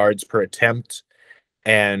 6.2 yards per attempt,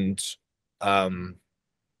 and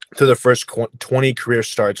to the first 20 career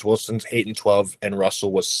starts, Wilson's 8-12, and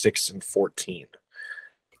Russell was 6-14.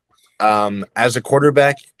 As a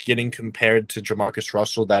quarterback, getting compared to Jamarcus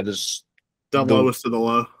Russell, that is the lowest of the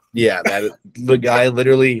low. Yeah, the guy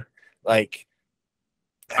literally, like,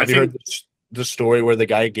 have you heard the story where the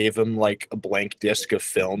guy gave him like a blank disc of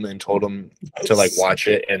film and told him to like watch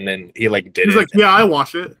it, and then he like did it? He's like, yeah, I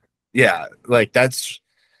watch it. Yeah, like that's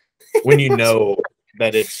when you know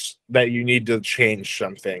that you need to change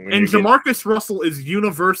something. And Jamarcus Russell is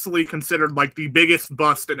universally considered like the biggest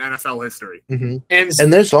bust in NFL history. Mm-hmm.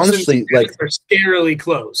 And there's honestly like they're scarily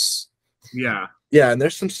close. Yeah. Yeah, and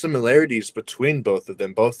there's some similarities between both of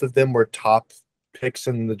them. Both of them were top picks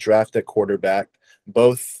in the draft at quarterback.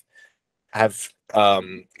 Both have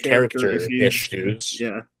character issues.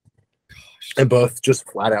 Yeah. And both just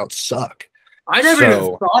flat out suck. I never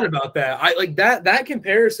even thought about that. I like that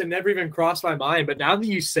comparison never even crossed my mind. But now that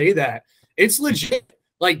you say that, it's legit.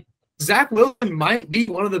 Like Zach Wilson might be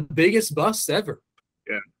one of the biggest busts ever.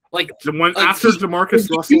 Yeah. Like after Jamarcus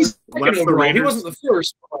Russell left the Raiders, he wasn't the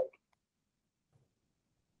first.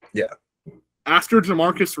 Yeah. After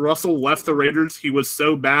Jamarcus Russell left the Raiders, he was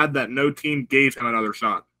so bad that no team gave him another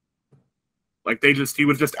shot. Like he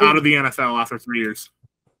was just out of the NFL after 3 years.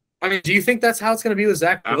 I mean, do you think that's how it's going to be with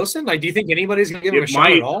Zach Wilson? Like, do you think anybody's going to give him a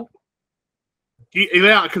shot at all?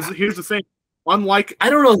 Yeah, because here's the thing. Unlike,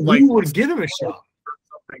 I don't know who would give him a shot.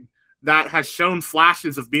 That has shown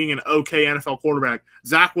flashes of being an okay NFL quarterback.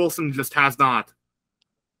 Zach Wilson just has not.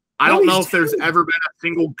 I don't know if there's ever been a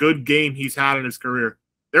single good game he's had in his career.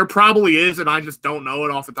 There probably is, and I just don't know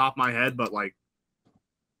it off the top of my head. But like,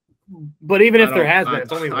 but even if there has been,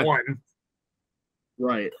 it's only one.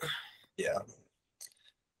 Right. Yeah.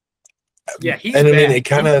 Yeah, he's and bad. I mean, it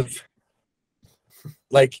kind of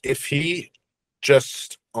like if he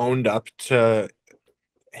just owned up to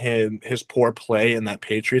his poor play in that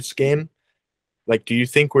Patriots game, like, do you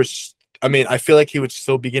think I mean, I feel like he would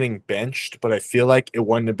still be getting benched, but I feel like it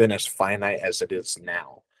wouldn't have been as finite as it is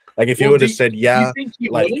now. Like, if he would have said, yeah,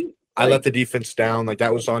 like, I let the defense down, like,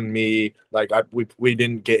 that was on me, like, we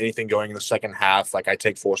didn't get anything going in the second half, like, I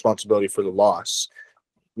take full responsibility for the loss.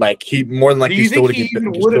 Like, he more than likely still would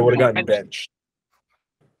have gotten benched.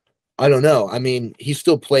 I don't know. I mean, he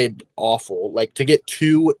still played awful. Like, to get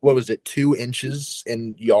 2 inches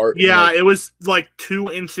in yard. Yeah, it was like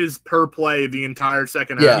 2 inches per play the entire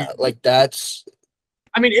second half. Yeah, like that's.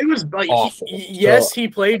 I mean, it was like awful. Yes, he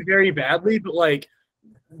played very badly, but like,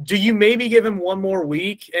 do you maybe give him one more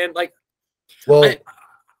week? And like, well,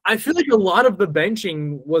 I feel like a lot of the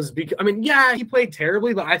benching was because, I mean, yeah, he played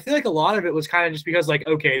terribly, but I feel like a lot of it was kind of just because, like,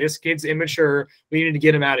 okay, this kid's immature. We need to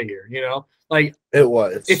get him out of here, you know? Like, it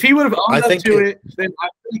was. If he would have owned up to it, then I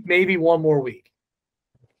think maybe one more week.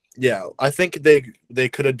 Yeah, I think they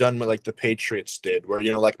could have done what, like, the Patriots did, where,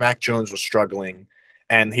 you know, like, Mac Jones was struggling,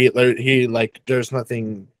 and he like, there's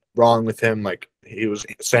nothing wrong with him. Like, he was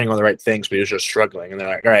saying all the right things, but he was just struggling. And they're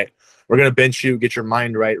like, all right, we're going to bench you, get your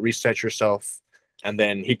mind right, reset yourself. And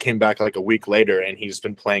then he came back like a week later, and he's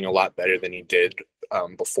been playing a lot better than he did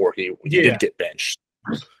before he did get benched.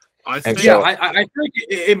 I feel like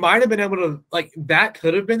it might have been able to, like, that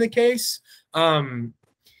could have been the case. But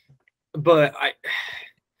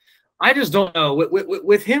I just don't know.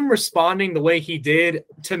 With him responding the way he did,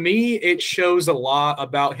 to me, it shows a lot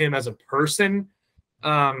about him as a person.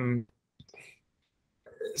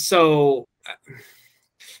 So,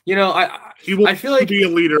 you know, I feel like be a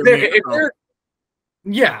leader.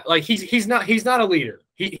 Yeah, like he's not a leader.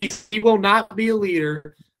 He will not be a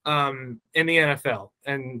leader in the NFL,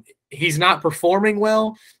 and he's not performing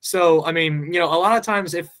well. So I mean, you know, a lot of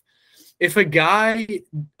times if a guy's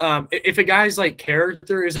like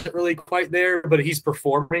character isn't really quite there, but he's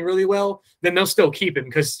performing really well, then they'll still keep him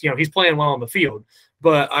because, you know, he's playing well on the field.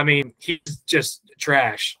 But I mean, he's just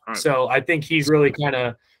trash. Right. So I think he's really kind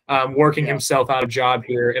of working himself out of job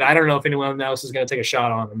here, and I don't know if anyone else is going to take a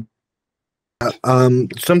shot on him.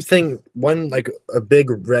 A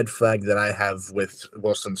big red flag that I have with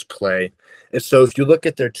Wilson's play is, so if you look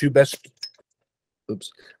at their two best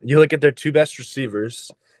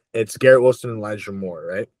receivers, it's Garrett Wilson and Elijah Moore,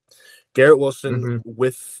 right? Garrett Wilson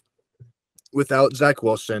without Zach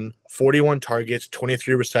Wilson, 41 targets,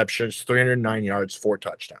 23 receptions, 309 yards, 4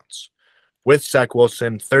 touchdowns. With Zach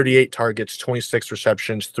Wilson, 38 targets, 26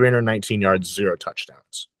 receptions, 319 yards, 0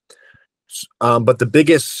 touchdowns. But the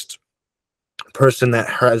biggest person that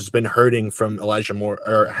has been hurting from Elijah Moore,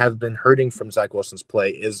 or have been hurting from Zach Wilson's play,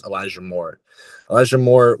 is Elijah Moore. Elijah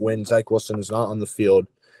Moore, when Zach Wilson is not on the field,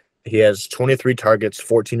 he has 23 targets,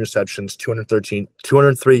 14 receptions,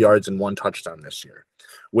 203 yards, and 1 touchdown this year.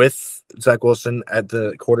 With Zach Wilson at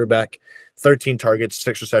the quarterback, 13 targets,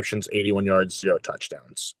 6 receptions, 81 yards, 0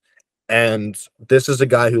 touchdowns. And this is a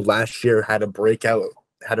guy who last year had a breakout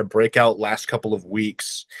last couple of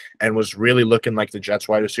weeks and was really looking like the Jets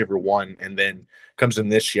wide receiver 1, and then comes in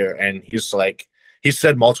this year and he's like, he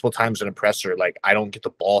said multiple times in a presser, like, I don't get the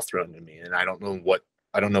ball thrown to me and I don't know what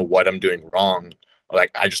I'm doing wrong.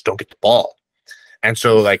 Like, I just don't get the ball. And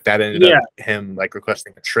so like that ended up him like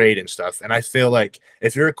requesting a trade and stuff. And I feel like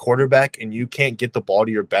if you're a quarterback and you can't get the ball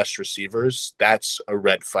to your best receivers, that's a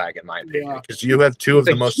red flag in my opinion, because you have two of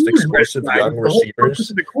the most explosive young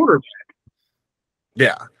receivers. The quarterback.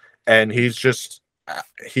 Yeah, and he's just I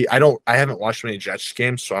haven't watched many Jets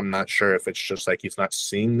games, so I'm not sure if it's just like he's not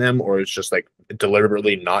seeing them or it's just like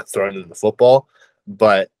deliberately not throwing them the football.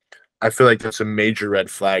 But I feel like that's a major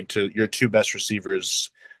red flag to your two best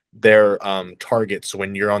receivers. Their targets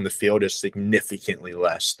when you're on the field is significantly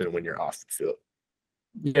less than when you're off the field.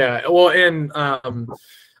 Yeah, well, and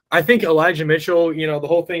I think Elijah Mitchell, the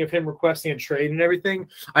whole thing of him requesting a trade and everything,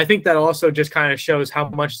 I think that also just kind of shows how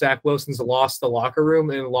much Zach Wilson's lost the locker room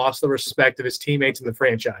and lost the respect of his teammates in the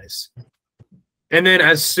franchise. And then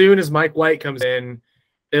as soon as Mike White comes in,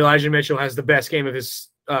 Elijah Mitchell has the best game of his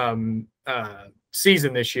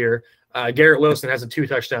season this year. Garrett Wilson has a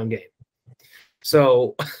 2-touchdown game.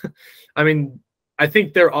 So, I mean, I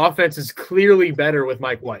think their offense is clearly better with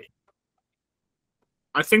Mike White.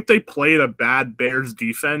 I think they played a bad Bears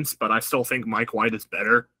defense, but I still think Mike White is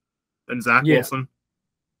better than Zach Wilson.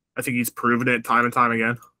 I think he's proven it time and time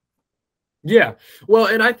again. Yeah. Well,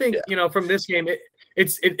 and I think, from this game,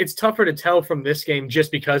 it's tougher to tell from this game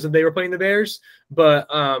just because they were playing the Bears. But,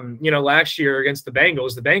 last year against the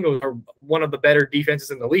Bengals are one of the better defenses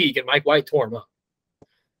in the league, and Mike White tore them up.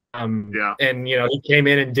 And he came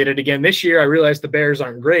in and did it again this year. I realized the Bears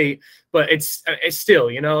aren't great, but it's still,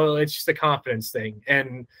 it's just a confidence thing.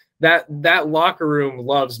 And that locker room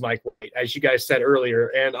loves Mike White, as you guys said earlier.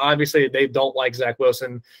 And obviously they don't like Zach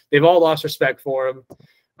Wilson. They've all lost respect for him.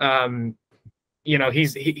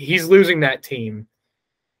 He's losing that team.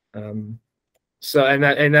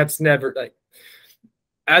 That's never, like,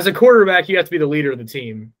 as a quarterback, you have to be the leader of the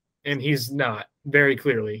team, and he's not, very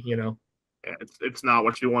clearly, Yeah, it's not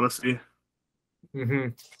what you want to see. Mm-hmm.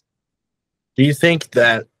 Do you think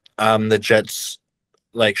that the Jets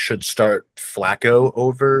should start Flacco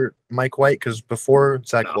over Mike White? Because before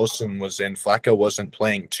Zach Wilson was in, Flacco wasn't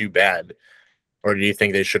playing too bad. Or do you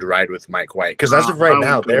think they should ride with Mike White? Because as of right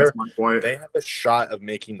now, they have a shot of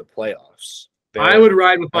making the playoffs. I would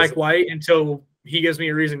ride with Mike White until he gives me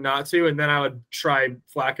a reason not to, and then I would try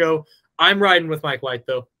Flacco. I'm riding with Mike White,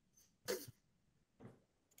 though.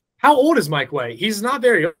 How old is Mike White? He's not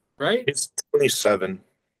very old, right? He's 27.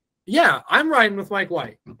 Yeah, I'm riding with Mike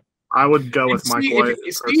White. I would go with Mike White.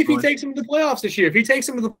 See if he takes him to the playoffs this year. If he takes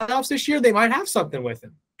him to the playoffs this year, they might have something with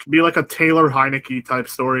him. Could be like a Taylor Heineke type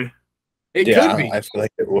story. It could be. I feel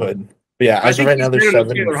like it would. But yeah, as of right now, they're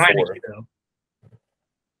 7-4.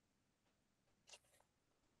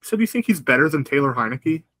 So do you think he's better than Taylor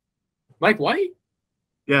Heineke? Mike White?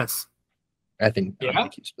 Yes. I think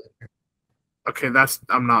Heineke's better. Okay,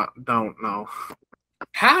 don't know.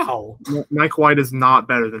 How? Mike White is not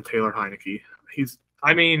better than Taylor Heineke.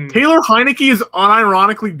 Taylor Heineke is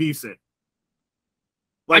unironically decent.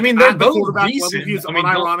 They're both decent. He's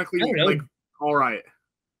unironically all right.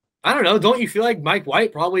 I don't know. Don't you feel like Mike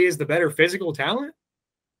White probably is the better physical talent?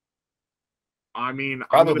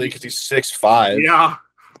 Probably because he's 6'5". Yeah.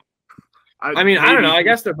 I don't know. I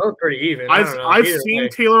guess they're both pretty even. I've seen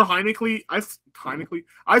Taylor Heineke.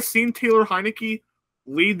 I've seen Taylor Heineke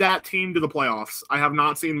lead that team to the playoffs. I have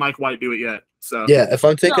not seen Mike White do it yet. So yeah, if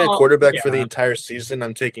I'm taking a quarterback for the entire season,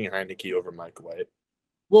 I'm taking Heineke over Mike White.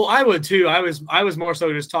 Well, I would too. I was more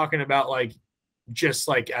so just talking about as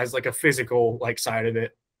a physical side of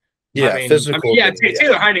it. Yeah, physical.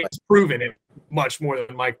 Taylor Heineke's proven it. much more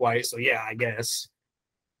than Mike White. So yeah, I guess.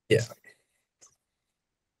 Yeah.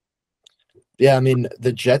 Yeah, I mean,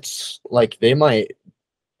 the Jets, like, they might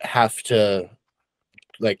have to,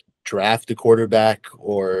 like, draft a quarterback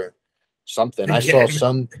or something. I saw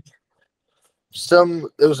Again.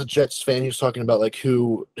 there was a Jets fan, he was talking about, like,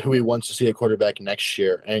 who he wants to see a quarterback next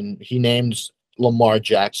year, and he named Lamar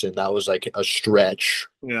Jackson. That was, like, a stretch.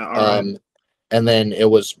 Yeah, all right. And then it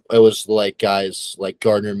was like guys like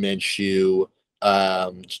Gardner Minshew,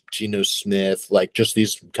 Geno Smith, like just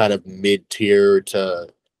these kind of mid-tier to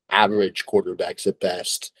average quarterbacks at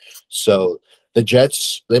best. So the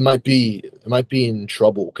Jets, they might be in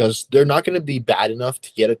trouble because they're not going to be bad enough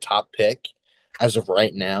to get a top pick as of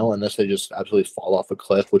right now, unless they just absolutely fall off a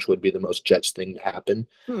cliff, which would be the most Jets thing to happen.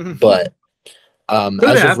 But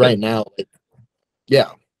as of right now,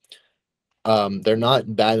 yeah. They're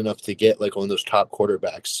not bad enough to get like one of those top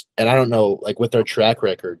quarterbacks. And I don't know, like with their track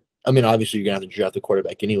record, I mean, obviously you're gonna have to draft the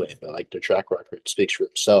quarterback anyway, but like their track record speaks for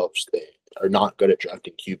themselves. They are not good at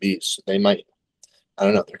drafting QBs. They might, I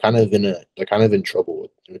don't know, they're kind of in trouble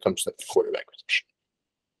when it comes to the quarterback position.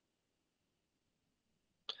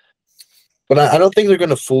 But I don't think they're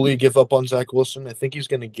gonna fully give up on Zach Wilson. I think he's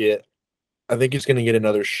gonna get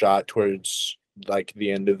another shot towards like the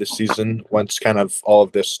end of the season once kind of all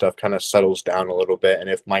of this stuff kind of settles down a little bit. And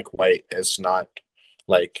if Mike White is not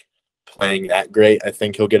like playing that great, I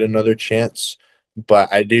think he'll get another chance.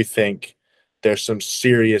 But I do think there's some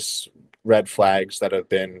serious red flags that have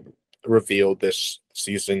been revealed this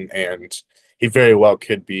season, and he very well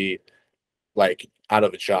could be like out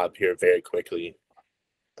of a job here very quickly.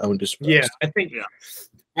 I would just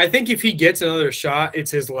I think if he gets another shot,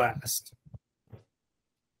 it's his last.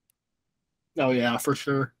 Oh, yeah, for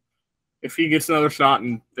sure. If he gets another shot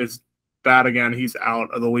and is bad again, he's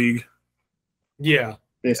out of the league. Yeah.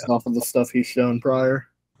 Based off of the stuff he's shown prior.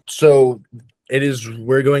 So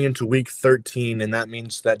we're going into week 13, and that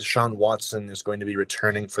means that Deshaun Watson is going to be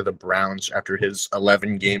returning for the Browns after his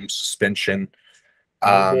 11-game suspension.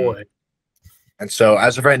 Oh, boy. And so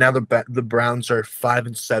as of right now, the Browns are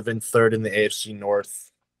 5-7, third in the AFC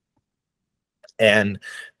North. And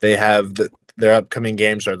they have their upcoming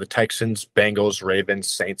games are the Texans, Bengals,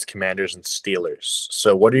 Ravens, Saints, Commanders, and Steelers.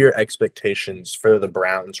 So what are your expectations for the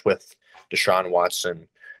Browns with Deshaun Watson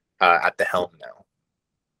at the helm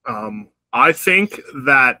now? I think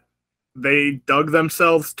that they dug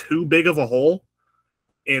themselves too big of a hole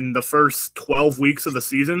in the first 12 weeks of the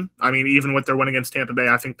season. I mean, even with their win against Tampa Bay,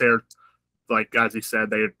 I think they're, like as you said,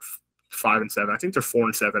 they had 5-7. I think they're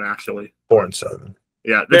 4-7 actually. 4-7.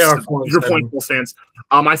 Yeah, they are. Your point still stands.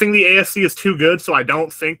 I think the AFC is too good, so I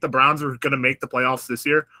don't think the Browns are going to make the playoffs this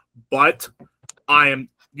year. But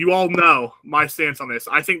you all know my stance on this.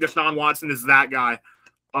 I think Deshaun Watson is that guy.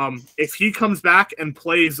 If he comes back and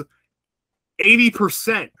plays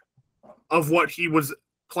 80% of what he was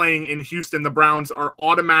playing in Houston, the Browns are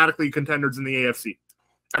automatically contenders in the AFC,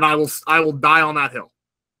 and I will die on that hill.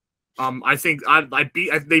 I think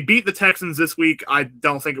they beat the Texans this week. I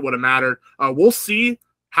don't think it would have mattered. We'll see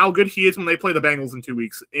how good he is when they play the Bengals in 2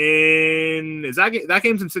 weeks. That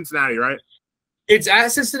game's in Cincinnati, right? It's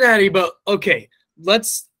at Cincinnati, but okay.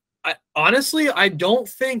 Honestly, I don't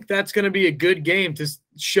think that's going to be a good game to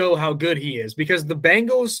show how good he is because the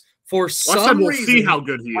Bengals, for some reason, we'll see how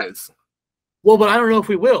good he is. Well, but I don't know if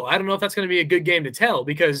we will. I don't know if that's going to be a good game to tell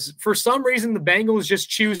because for some reason the Bengals just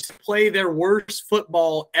choose to play their worst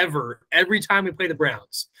football ever every time we play the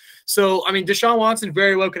Browns. So, I mean, Deshaun Watson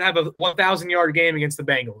very well could have a 1,000-yard game against the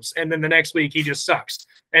Bengals, and then the next week he just sucks.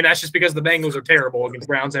 And that's just because the Bengals are terrible against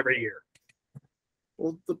the Browns every year.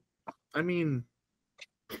 Well, I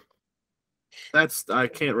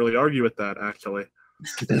can't really argue with that, actually.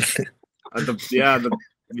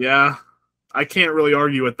 I can't really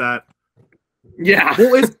argue with that. Yeah.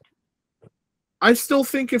 Well, I still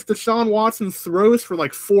think if Deshaun Watson throws for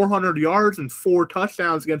like 400 yards and 4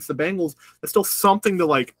 touchdowns against the Bengals, that's still something to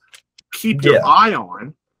like keep your eye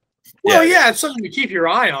on. Well, yeah, it's something to keep your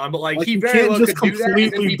eye on, but like he very well could do that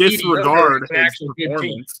and completely disregard his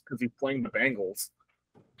performance because he's playing the Bengals.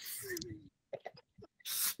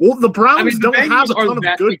 Well, the Browns don't have a ton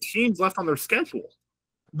of good teams left on their schedule.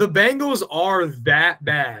 The Bengals are that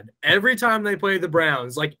bad. Every time they play the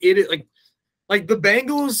Browns, like the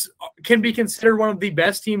Bengals can be considered one of the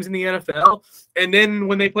best teams in the NFL. And then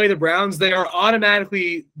when they play the Browns, they are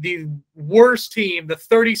automatically the worst team, the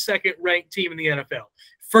 32nd ranked team in the NFL.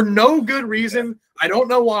 For no good reason. I don't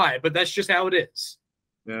know why, but that's just how it is.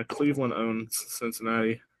 Yeah, Cleveland owns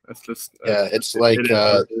Cincinnati. That's just it's like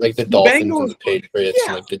the Dolphins and the Patriots,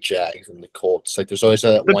 and like the Jags and the Colts. Like there's always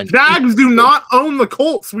that one. The Jags do not own the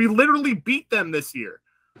Colts. We literally beat them this year.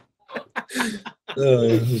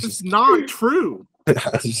 It's just not true.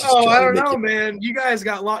 I don't know, man. You guys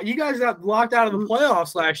got locked out of the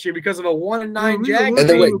playoffs last year because of a 1-9 Jags. And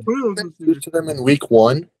then lose to them in week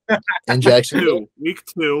 1 in Jacksonville. Week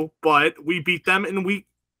 2, but we beat them in week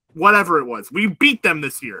whatever it was. We beat them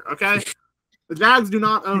this year, okay? The Jags do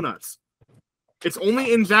not own us. It's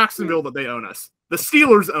only in Jacksonville that they own us. The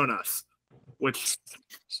Steelers own us, which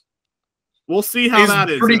we'll see how that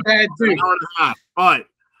is. Pretty bad too. But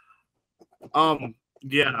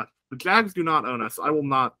yeah, the Jags do not own us. I will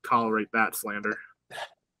not tolerate that slander.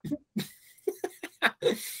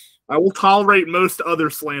 I will tolerate most other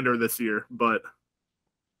slander this year, but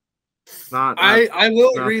not. I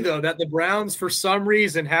will agree though that the Browns for some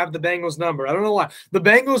reason have the Bengals number. I don't know why. The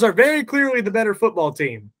Bengals are very clearly the better football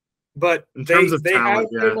team, but they have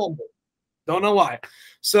their number. Don't know why.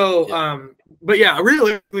 So, but yeah,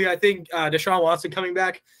 realistically, I think Deshaun Watson coming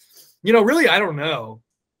back. Really, I don't know.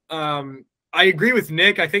 I agree with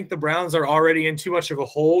Nick. I think the Browns are already in too much of a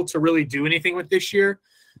hole to really do anything with this year.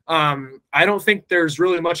 I don't think there's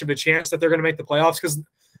really much of a chance that they're going to make the playoffs because,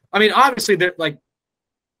 I mean, obviously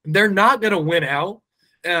they're not going to win out.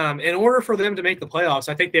 In order for them to make the playoffs,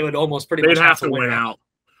 I think they would almost pretty much have to win out.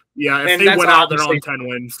 Yeah, if they win out, they're on 10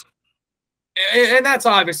 wins. And that's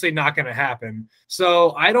obviously not going to happen.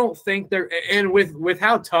 So I don't think they're – and with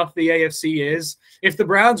how tough the AFC is, if the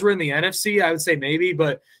Browns were in the NFC, I would say maybe,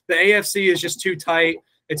 but the AFC is just too tight.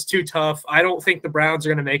 It's too tough. I don't think the Browns are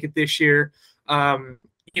going to make it this year,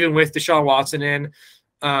 even with Deshaun Watson in.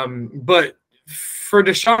 But for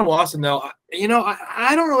Deshaun Watson, though,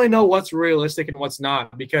 I don't really know what's realistic and what's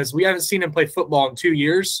not because we haven't seen him play football in 2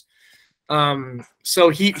 years. So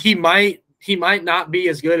he might not be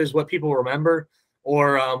as good as what people remember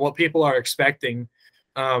or what people are expecting.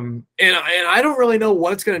 And I don't really know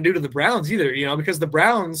what it's going to do to the Browns either, because the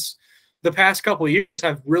Browns the past couple of years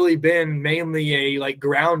have really been mainly a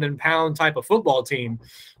ground and pound type of football team.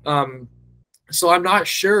 So I'm not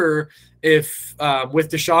sure if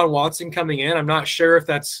with Deshaun Watson coming in, I'm not sure if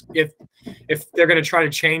they're going to try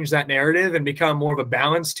to change that narrative and become more of a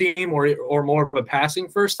balanced team or more of a passing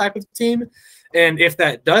first type of team. And if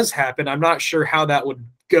that does happen, I'm not sure how that would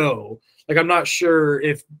go. I'm not sure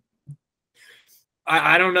if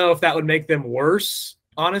I don't know if that would make them worse,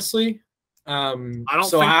 honestly. I don't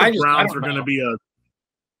think the Browns are going to be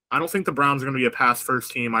I don't think the Browns are going to be a pass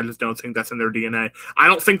first team. I just don't think that's in their DNA. I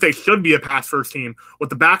don't think they should be a pass first team. With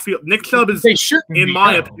the backfield, Nick Chubb is, in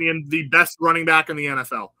my opinion, the best running back in the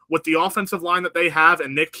NFL. With the offensive line that they have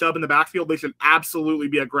and Nick Chubb in the backfield, they should absolutely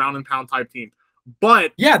be a ground and pound type team.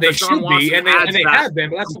 But yeah, they should be, and they have been.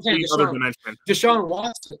 But that's the thing. Deshaun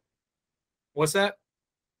Watson. What's that?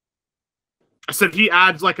 I said he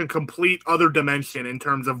adds a complete other dimension in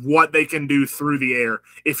terms of what they can do through the air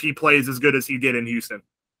if he plays as good as he did in Houston.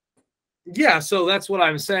 Yeah, so that's what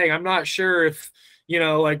I'm saying. I'm not sure if,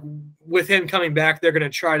 with him coming back, they're going to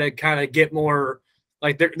try to kind of get more,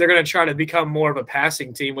 they're going to try to become more of a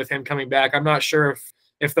passing team with him coming back. I'm not sure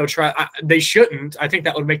if they'll try. They shouldn't. I think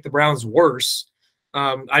that would make the Browns worse.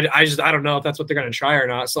 I don't know if that's what they're going to try or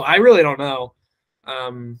not. So I really don't know.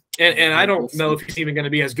 And I don't know if he's even going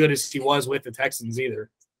to be as good as he was with the Texans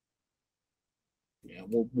either. Yeah,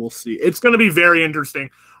 we'll see. It's going to be very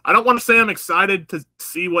interesting. I don't want to say I'm excited to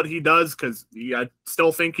see what he does because I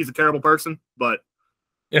still think he's a terrible person, but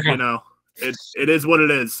it is what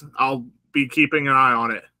it is. I'll be keeping an eye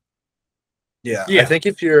on it. Yeah. I think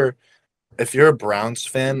if you're a Browns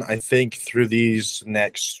fan, I think through these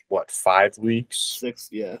next 5 weeks?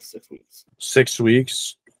 6 weeks. 6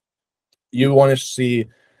 weeks, you want to see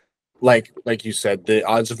like you said, the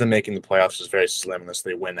odds of them making the playoffs is very slim unless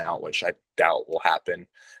they win out, which I doubt will happen.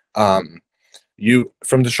 From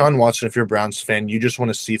Deshaun Watson, if you're a Browns fan, you just want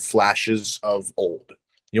to see flashes of old.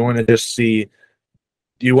 You want to see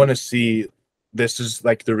this is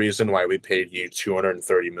the reason why we paid you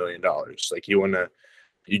 $230 million.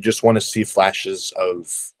 You just want to see flashes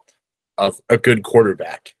of a good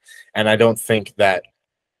quarterback. And I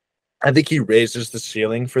think he raises the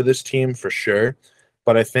ceiling for this team for sure,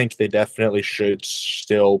 but I think they definitely should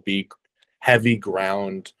still be heavy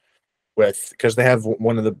ground because they have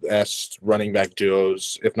one of the best running back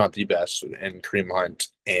duos, if not the best, in Kareem Hunt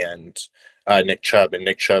and Nick Chubb. And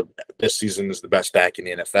Nick Chubb this season is the best back in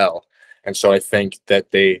the NFL. And so I think that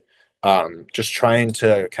they just trying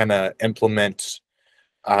to kind of implement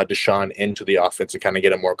Deshaun into the offense and kind of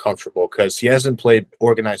get him more comfortable because he hasn't played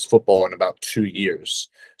organized football in about 2 years.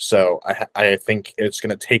 So I think it's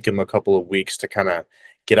going to take him a couple of weeks to kind of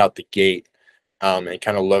get out the gate and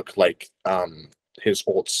kind of look like his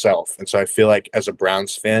old self. And so I feel like as a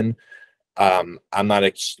Browns fan,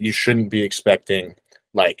 you shouldn't be expecting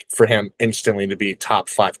like for him instantly to be top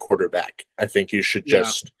 5 quarterback. I think you should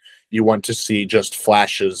you want to see just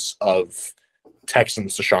flashes of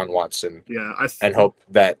Texans Deshaun Watson. Yeah, and hope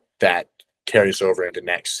that carries over into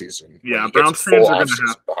next season. Yeah, Browns fans are going to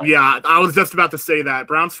have. Yeah, I was just about to say that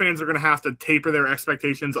Browns fans are going to have to taper their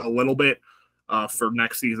expectations a little bit for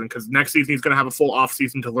next season, because next season he's going to have a full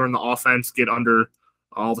offseason to learn the offense, get under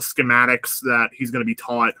all the schematics that he's going to be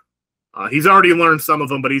taught. He's already learned some of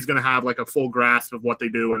them, but he's going to have like a full grasp of what they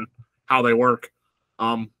do and how they work.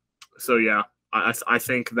 So yeah, I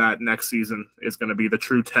think that next season is going to be the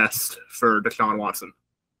true test for Deshaun Watson.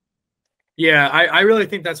 Yeah, I really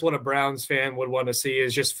think that's what a Browns fan would want to see,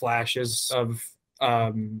 is just flashes of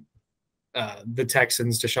the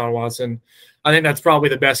Texans, Deshaun Watson. I think that's probably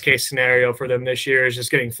the best case scenario for them this year, is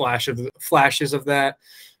just getting flashes of that,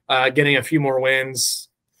 getting a few more wins.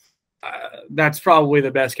 That's probably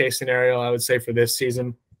the best case scenario, I would say, for this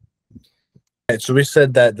season. So we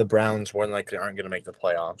said that the Browns more than likely aren't going to make the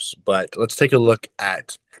playoffs, but let's take a look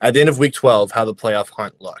at the end of Week 12 how the playoff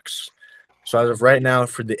hunt looks. So as of right now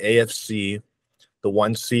for the AFC, the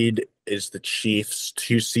 1 seed is the Chiefs,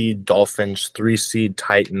 2 seed Dolphins, 3 seed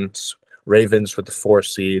Titans, Ravens with the 4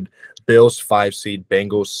 seed, Bills 5 seed,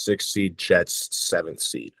 Bengals 6 seed, Jets 7th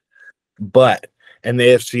seed. But in the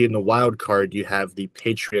AFC, in the wild card, you have the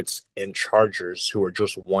Patriots and Chargers, who are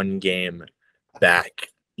just 1 game back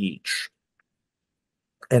each.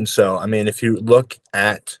 And so, I mean, if you look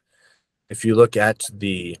at the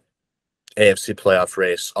AFC playoff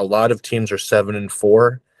race, a lot of teams are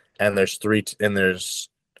 7-4, and there's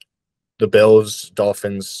the Bills,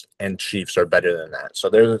 Dolphins, and Chiefs are better than that. So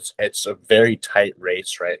it's a very tight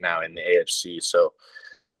race right now in the AFC. So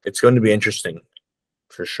it's going to be interesting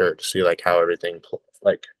for sure to see like how everything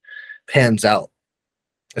like pans out,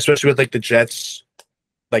 especially with like the Jets,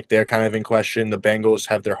 like they're kind of in question. The Bengals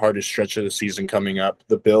have their hardest stretch of the season coming up.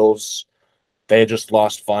 The Bills, they just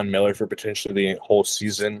lost Von Miller for potentially the whole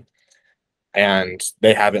season, and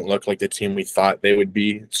they haven't looked like the team we thought they would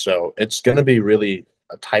be. So it's going to be really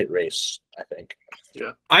a tight race, I think.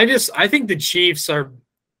 Yeah. I think the Chiefs are,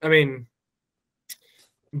 I mean,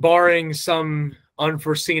 barring some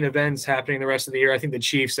unforeseen events happening the rest of the year, I think the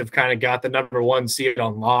Chiefs have kind of got the number 1 seed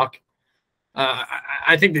on lock.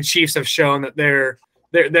 I think the Chiefs have shown that they're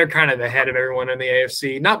kind of ahead of everyone in the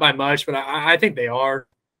AFC, not by much, but I think they are.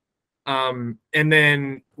 And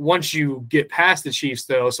then once you get past the Chiefs,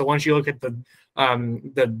 though, so once you look at the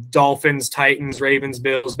Dolphins, Titans, Ravens,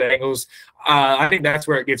 Bills, Bengals, I think that's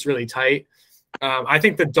where it gets really tight. I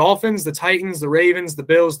think the Dolphins, the Titans, the Ravens, the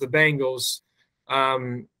Bills, the Bengals,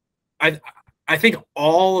 I think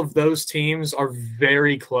all of those teams are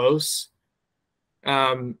very close.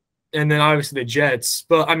 And then obviously the Jets.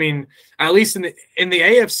 But I mean, at least in the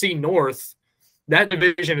AFC North, that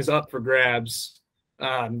division is up for grabs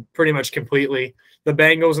pretty much completely. The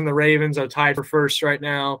Bengals and the Ravens are tied for first right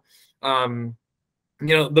now. The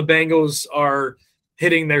Bengals are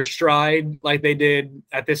hitting their stride like they did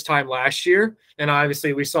at this time last year. And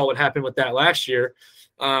obviously we saw what happened with that last year.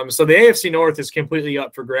 So the AFC North is completely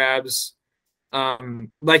up for grabs.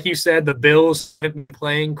 Like you said, the Bills haven't been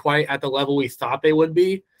playing quite at the level we thought they would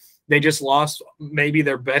be. They just lost maybe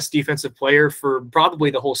their best defensive player for probably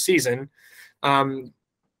the whole season.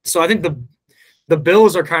 So I think the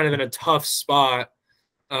Bills are kind of in a tough spot.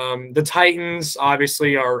 The Titans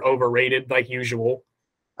obviously are overrated like usual.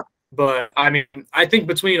 But I mean, I think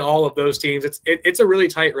between all of those teams, it's a really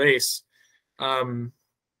tight race. I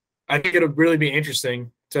think it'll really be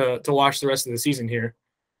interesting to watch the rest of the season here.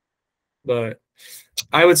 But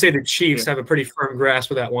I would say the Chiefs have a pretty firm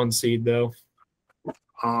grasp of that 1 seed, though.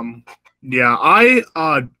 Yeah, I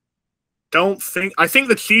think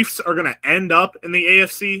the Chiefs are going to end up in the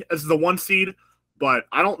AFC as the 1 seed, but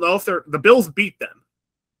I don't know if the Bills beat them.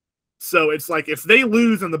 So it's like if they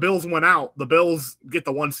lose and the Bills went out, the Bills get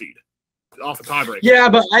the 1 seed off a tiebreaker. Yeah,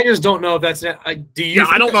 but I just don't know if that's do you? Yeah,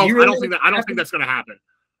 I don't know. I don't think that's going to happen.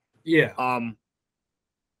 Yeah.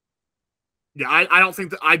 Yeah, I don't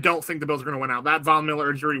think the Bills are going to win out. That Von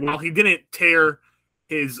Miller injury, while he didn't tear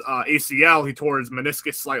his ACL, he tore his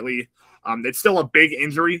meniscus slightly. It's still a big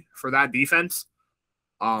injury for that defense.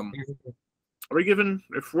 If we're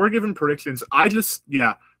given predictions,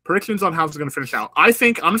 predictions on how it's going to finish out. I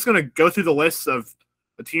think I'm just going to go through the list of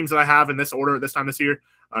the teams that I have in this order this time this year.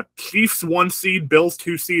 Chiefs 1 seed, Bills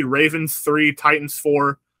 2 seed, Ravens 3, Titans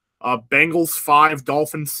 4, Bengals 5,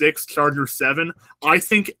 Dolphins 6, Chargers 7. I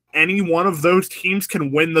think any one of those teams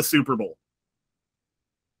can win the Super Bowl.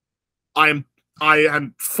 I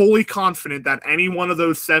am fully confident that any one of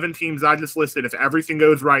those 7 teams I just listed, if everything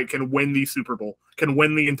goes right, can win the Super Bowl, can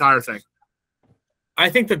win the entire thing. I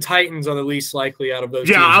think the Titans are the least likely out of those.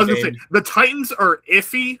 Yeah, teams I was gonna named. say the Titans are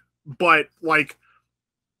iffy, but like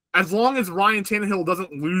as long as Ryan Tannehill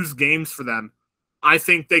doesn't lose games for them, I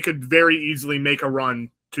think they could very easily make a run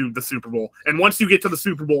to the Super Bowl. And once you get to the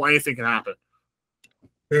Super Bowl, anything can happen.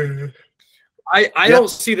 I don't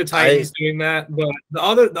see the Titans doing that, but the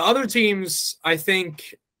other teams, I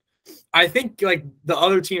think like the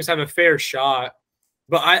other teams have a fair shot,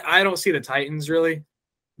 but I don't see the Titans really.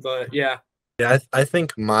 But yeah. Yeah, I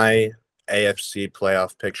think my AFC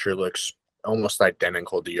playoff picture looks almost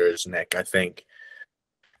identical to yours, Nick. I think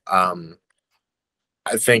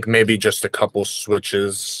maybe just a couple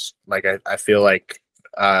switches. Like I feel like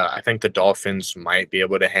I think the Dolphins might be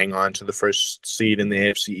able to hang on to the first seed in the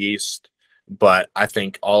AFC East, but I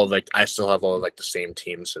think I still have all the same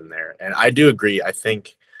teams in there. And I do agree. I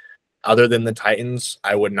think other than the Titans,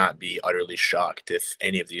 I would not be utterly shocked if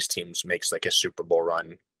any of these teams makes like a Super Bowl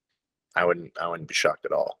run. I wouldn't be shocked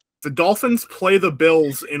at all. The Dolphins play the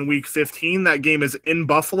Bills in Week 15. That game is in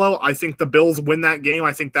Buffalo. I think the Bills win that game.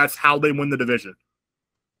 I think that's how they win the division.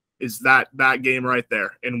 Is that game right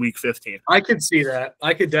there in Week 15? I could see that.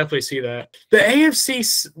 I could definitely see that. The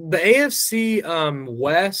AFC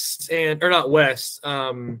West or not West.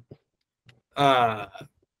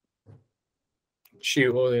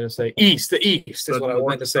 Shoot, what was I going to say? East. The East is what I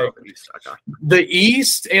wanted to say. The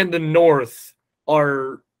East and the North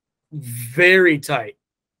are very tight.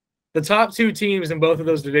 The top two teams in both of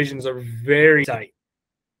those divisions are very tight.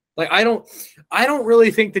 Like I don't really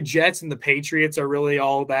think the Jets and the Patriots are really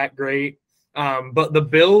all that great. But the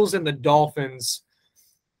Bills and the Dolphins,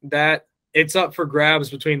 that it's up for grabs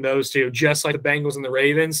between those two, just like the Bengals and the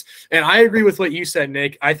Ravens. And I agree with what you said,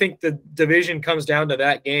 Nick. I think the division comes down to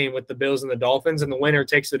that game with the Bills and the Dolphins, and the winner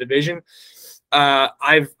takes the division.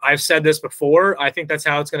 I've said this before. I think that's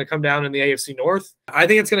how it's going to come down in the AFC North. I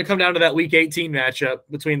think it's going to come down to that Week 18 matchup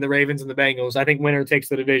between the Ravens and the Bengals. I think winner takes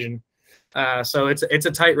the division. So it's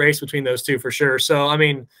a tight race between those two for sure. So I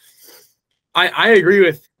mean, I agree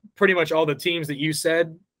with pretty much all the teams that you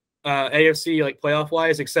said, AFC like playoff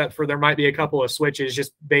wise, except for there might be a couple of switches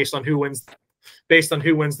just based on who wins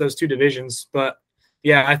those two divisions. But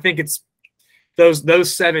yeah, I think it's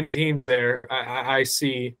those 7 teams there. I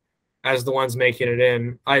see as the ones making it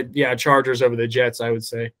in. Chargers over the Jets, I would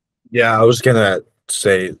say. Yeah, I was gonna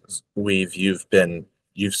say,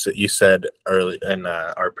 you said early in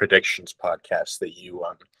our predictions podcast that you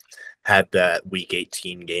had that Week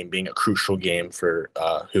 18 game being a crucial game for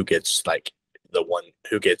who gets the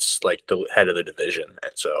head of the division,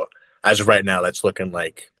 and so as of right now, that's looking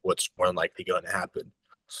like what's more likely going to happen.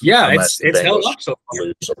 Yeah, it's held up so far.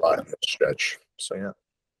 Lose a lot in the stretch. So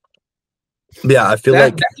yeah, I feel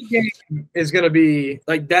like that game is going to be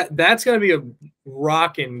like that. That's going to be a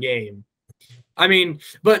rocking game. I mean,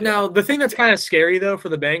 but now the thing that's kind of scary though for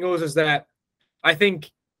the Bengals is that I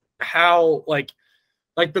think how like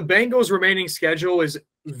the Bengals' remaining schedule is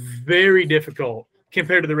very difficult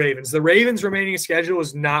compared to the Ravens. The Ravens' remaining schedule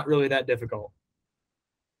is not really that difficult.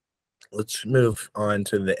 Let's move on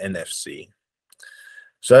to the NFC.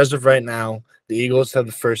 So as of right now, the Eagles have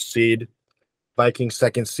the first seed, Vikings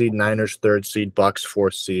 2nd seed, Niners 3rd seed, Bucks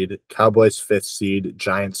 4th seed, Cowboys 5th seed,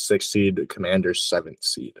 Giants 6th seed, Commanders 7th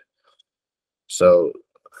seed. So,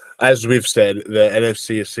 as we've said, the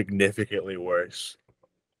NFC is significantly worse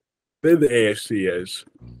than the AFC is.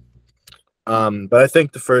 But I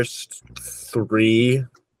think the first 3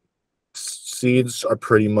 seeds are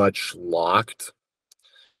pretty much locked.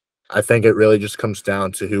 I think it really just comes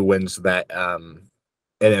down to who wins that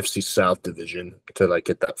NFC South division to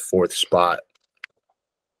get that 4th spot.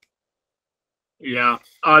 Yeah.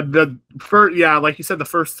 Like you said, the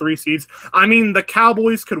first 3 seeds. I mean, the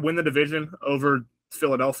Cowboys could win the division over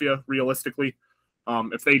Philadelphia, realistically.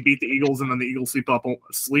 If they beat the Eagles and then the Eagles slip up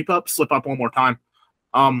one more time.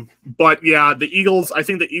 But yeah, the Eagles, I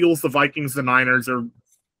think the Eagles, the Vikings, the Niners and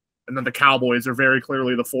then the Cowboys are very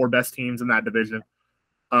clearly the 4 best teams in that division.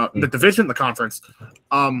 The conference.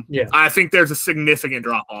 I think there's a significant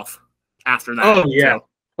drop off after that. Oh yeah.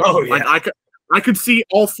 So, I could see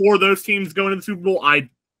all 4 of those teams going to the Super Bowl.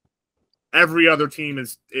 Every other team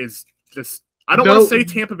is just. I don't want to say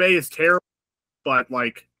Tampa Bay is terrible, but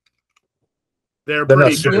they're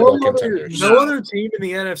pretty good. No other team in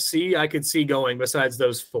the NFC I could see going besides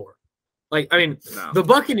those 4. The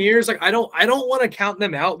Buccaneers, I don't want to count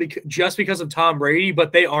them out just because of Tom Brady,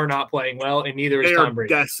 but they are not playing well, and neither is Tom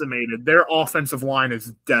Brady. Decimated. Their offensive line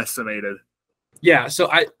is decimated. Yeah, so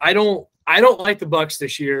I don't like the Bucs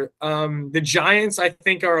this year. The Giants, I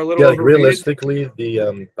think, are a little overrated. Realistically,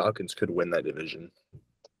 the Falcons could win that division.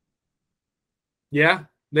 Yeah,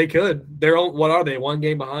 they could. What are they? 1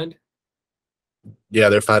 game behind? Yeah,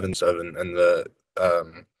 they're 5-7, and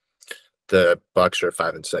the Bucks are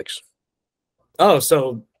 5-6. Oh,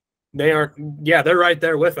 so they aren't. Yeah, they're right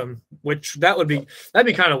there with them. Which that'd be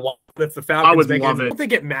kind of wild if the Falcons I would make it. love I it. don't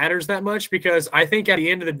think it matters that much because I think at the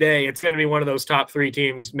end of the day, it's going to be one of those top 3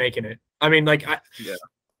 teams making it. I mean, like,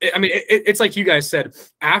 it's like you guys said.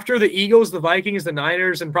 After the Eagles, the Vikings, the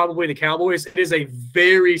Niners, and probably the Cowboys, it is a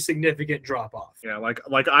very significant drop off. Yeah, like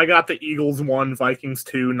I got the Eagles 1, Vikings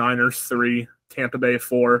 2, Niners 3, Tampa Bay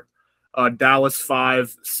 4, Dallas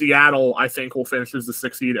 5, Seattle I think will finish as the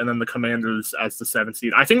 6th seed, and then the Commanders as the 7th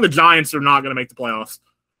seed. I think the Giants are not going to make the playoffs.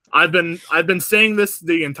 I've been saying this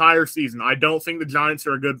the entire season. I don't think the Giants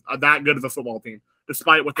are that good of a football team,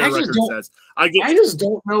 despite what their record says. I just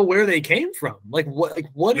don't know where they came from. Like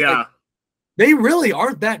what? Yeah, like, they really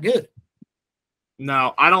aren't that good.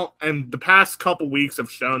 No, I don't. And the past couple weeks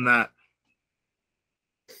have shown that.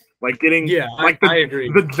 Like getting, I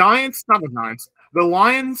agree. The Giants, not the Giants. The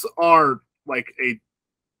Lions are like a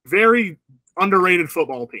very underrated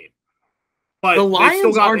football team, but the Lions they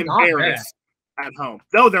still got are embarrassed at home.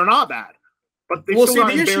 No, they're not bad, but they still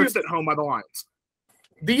got embarrassed at home by the Lions.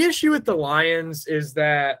 The issue with the Lions is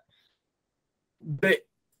that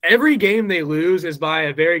every game they lose is by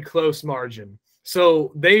a very close margin.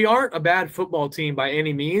 So they aren't a bad football team by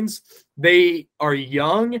any means. They are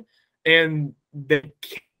young and they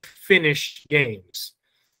can't finish games.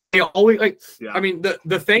 They always I mean,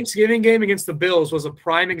 the Thanksgiving game against the Bills was a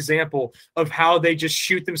prime example of how they just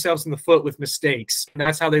shoot themselves in the foot with mistakes. And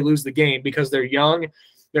that's how they lose the game because they're young,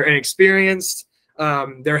 they're inexperienced.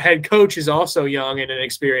 Their head coach is also young and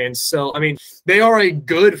inexperienced. So, I mean, they are a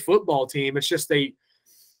good football team. It's just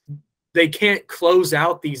they can't close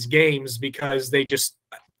out these games because they just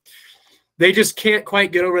can't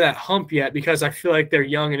quite get over that hump yet because I feel like they're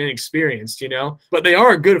young and inexperienced, But they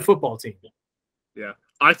are a good football team. Yeah.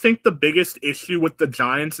 I think the biggest issue with the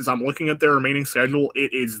Giants is I'm looking at their remaining schedule.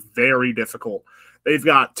 It is very difficult. They've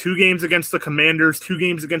got 2 games against the Commanders, 2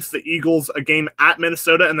 games against the Eagles, a game at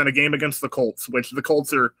Minnesota, and then a game against the Colts, which the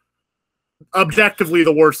Colts are objectively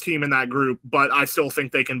the worst team in that group, but I still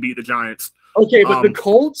think they can beat the Giants. Okay, but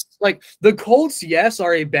the Colts, yes,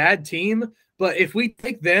 are a bad team, but if we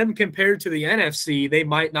take them compared to the NFC, they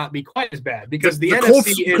might not be quite as bad because the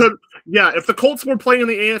NFC if the Colts were playing in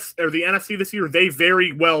the AFC or the NFC this year, they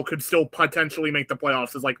very well could still potentially make the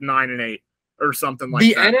playoffs as like 9-8 or something like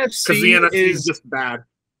that. Because the NFC is just bad.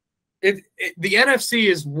 The NFC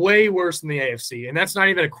is way worse than the AFC, and that's not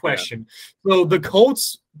even a question. Yeah. So the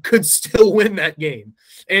Colts could still win that game.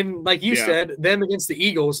 And like you said, them against the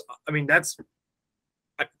Eagles, I mean,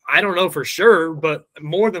 I don't know for sure, but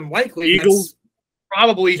more than likely, Eagles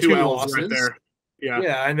probably 2 losses. Right there.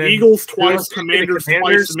 Yeah, and then Eagles twice, Commanders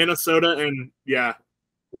twice, Minnesota, and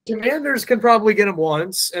Commanders can probably get them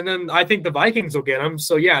once, and then I think the Vikings will get them.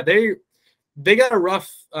 So yeah, they got a rough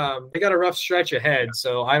stretch ahead.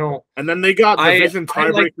 So I don't. And then they got division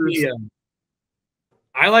tiebreakers.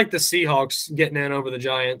 I like the Seahawks getting in over the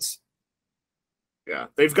Giants. Yeah,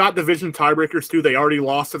 they've got division tiebreakers too. They already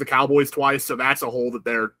lost to the Cowboys twice, so that's a hole that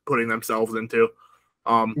they're putting themselves into.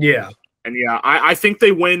 I think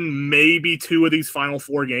they win maybe 2 of these final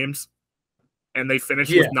 4 games, and they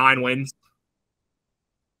finish with 9 wins.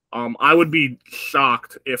 I would be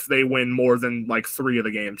shocked if they win more than like 3 of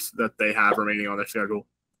the games that they have remaining on their schedule.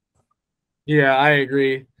 Yeah, I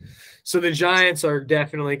agree. So the Giants are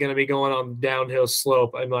definitely going to be going on downhill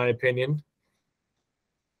slope, in my opinion.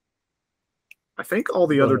 I think all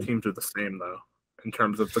the other teams are the same, though, in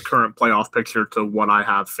terms of the current playoff picture to what I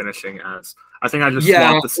have finishing as. I think I just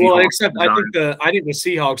swapped the Seahawks. Well, except I think the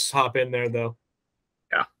Seahawks hop in there, though.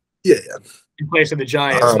 Yeah. In place of the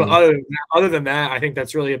Giants. But other than that, I think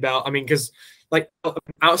that's really about – I mean, because, like,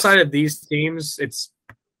 outside of these teams, it's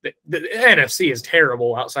the NFC is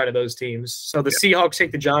terrible outside of those teams. So the Seahawks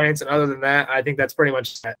take the Giants, and other than that, I think that's pretty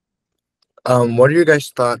much that. What are your guys'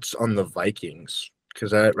 thoughts on the Vikings?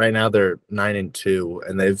 Because right now they're 9-2,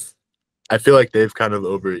 and I feel like they've kind of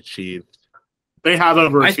overachieved. They have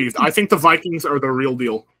overachieved. I think the Vikings are the real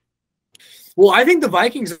deal. Well, I think the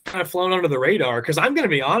Vikings have kind of flown under the radar because I'm going to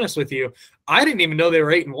be honest with you. I didn't even know they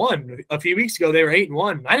were 8-1. A few weeks ago, they were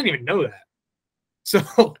 8-1. I didn't even know that. So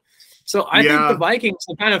I think the Vikings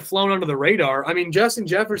have kind of flown under the radar. I mean, Justin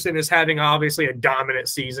Jefferson is having obviously a dominant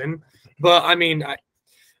season, but I mean,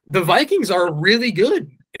 the Vikings are really good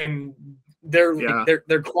and they're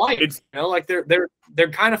quiet. Like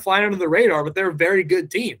they're kind of flying under the radar, but they're a very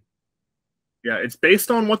good team. Yeah, it's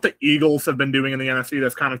based on what the Eagles have been doing in the NFC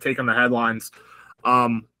that's kind of taken the headlines.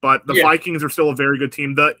 But the Vikings are still a very good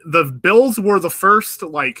team. The Bills were the first,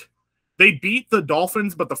 they beat the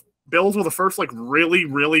Dolphins, but Bills were the first like really,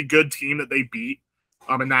 really good team that they beat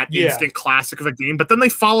in that instant classic of a game. But then they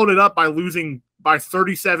followed it up by losing by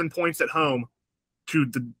 37 points at home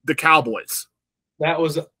to the Cowboys. That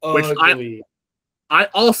was ugly. I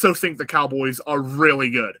also think the Cowboys are really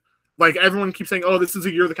good. Like, everyone keeps saying, oh, this is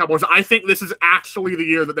the year of the Cowboys. I think this is actually the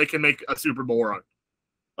year that they can make a Super Bowl run.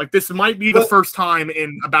 Like, this might be the first time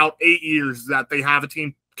in about 8 years that they have a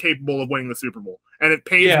team capable of winning the Super Bowl. And it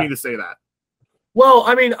pains me to say that. Well,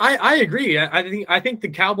 I mean, I agree. I think the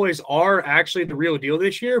Cowboys are actually the real deal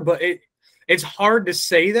this year, but it's hard to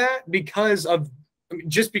say that because of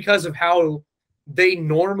how they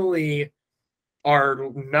normally are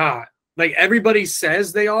not. Like, everybody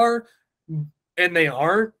says they are, and they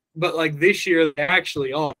aren't, but like this year they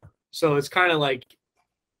actually are. So it's kind of like,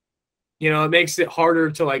 it makes it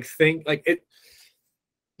harder to like think like it.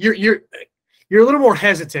 You're a little more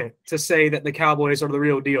hesitant to say that the Cowboys are the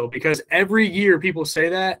real deal because every year people say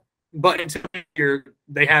that, but until this year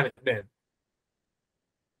they haven't been.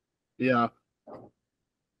 Yeah.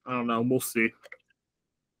 I don't know. We'll see.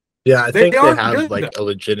 Yeah, I think they have like a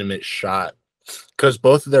legitimate shot because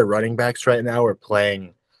both of their running backs right now are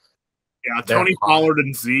playing. Yeah, Tony Pollard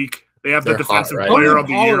and Zeke. They have the defensive player of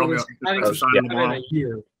the year on the defensive side of the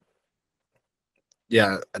ball.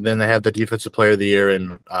 Yeah, and then they have the defensive player of the year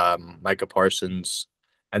in Micah Parsons,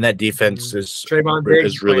 and that defense is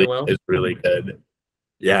really good.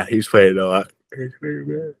 Yeah, he's playing a lot.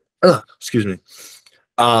 Excuse me.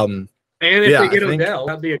 And if they get Odell,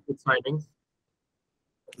 that'd be a good signing.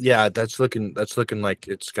 Yeah, that's looking like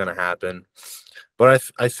it's gonna happen. But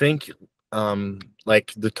I think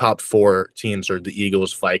like the top 4 teams are the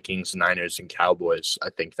Eagles, Vikings, Niners, and Cowboys.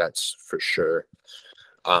 I think that's for sure.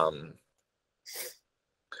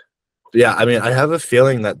 Yeah, I mean, I have a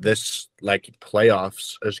feeling that this like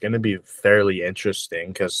playoffs is going to be fairly interesting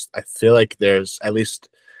because I feel like there's at least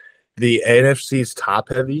the NFC's top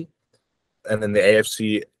heavy, and then the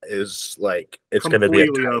AFC is like it's going to be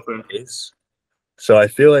a open case. So I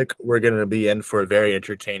feel like we're going to be in for a very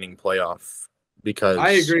entertaining playoff because I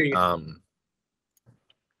agree.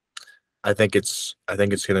 I think it's going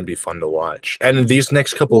to be fun to watch. And these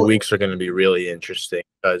next couple of weeks are going to be really interesting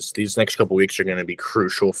because these next couple of weeks are going to be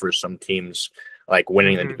crucial for some teams like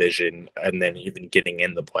winning the division and then even getting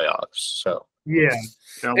in the playoffs. So yeah,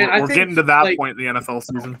 we're getting to that point in the NFL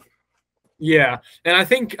season. Yeah, and I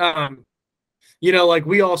think like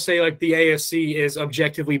we all say, like the AFC is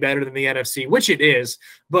objectively better than the NFC, which it is,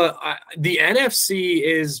 but the NFC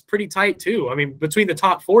is pretty tight too. I mean, between the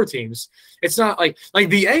top 4 teams, it's not like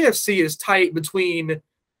the AFC is tight between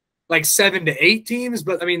like 7 to 8 teams,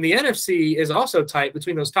 but I mean, the NFC is also tight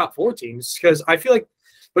between those top 4 teams because I feel like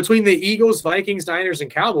between the Eagles, Vikings, Niners, and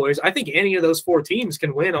Cowboys, I think any of those 4 teams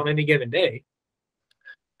can win on any given day.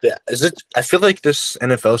 Yeah, I feel like this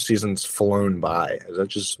NFL season's flown by. Is that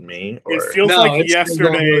just me? Or? It feels like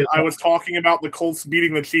yesterday I was talking about the Colts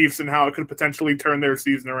beating the Chiefs and how it could potentially turn their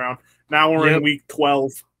season around. Now we're in week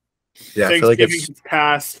 12. Yeah, I feel like it's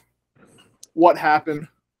past. What happened?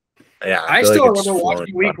 Yeah, I still remember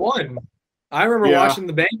watching week 1. I remember watching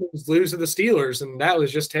the Bengals lose to the Steelers, and that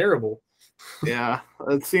was just terrible. Yeah,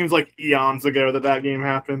 it seems like eons ago that game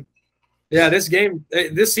happened. Yeah,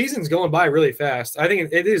 this season's going by really fast. I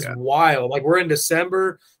think it is wild. Like we're in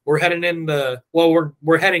December, we're heading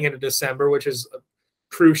into December, which is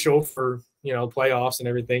crucial for playoffs and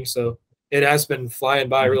everything. So it has been flying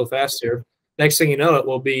by real fast here. Next thing you know, it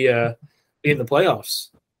will be in the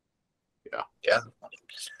playoffs. Yeah.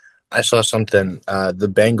 I saw something. The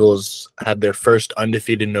Bengals had their first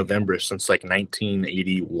undefeated November since like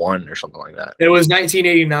 1981 or something like that. It was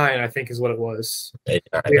 1989, I think, is what it was.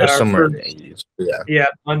 Somewhere in the 80s. Yeah,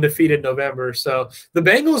 undefeated November. So the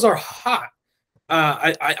Bengals are hot.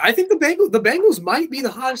 I think the Bengals might be the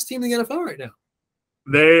hottest team in the NFL right now.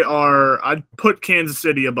 They are. I'd put Kansas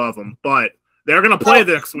City above them, but they're going to play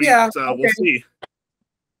next week, so we'll see.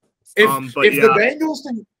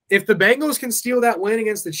 If the Bengals can steal that win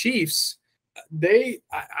against the Chiefs,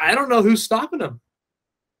 I don't know who's stopping them.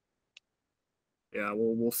 Yeah,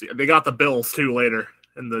 we'll see. They got the Bills too later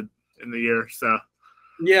in the year, so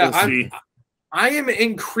yeah, we'll see. I am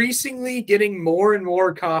increasingly getting more and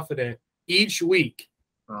more confident each week.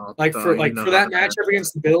 For that matchup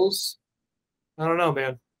against the Bills, I don't know,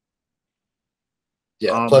 man.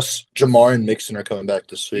 Yeah, plus Jamar and Mixon are coming back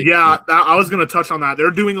this week. Yeah, I was going to touch on that. They're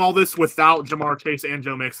doing all this without Jamar Chase and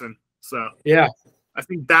Joe Mixon. So yeah, I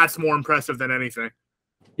think that's more impressive than anything.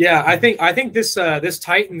 Yeah, I think this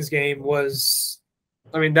Titans game was,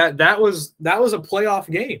 I mean that was a playoff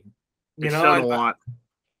game. It showed a lot.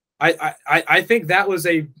 I think that was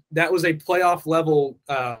a playoff level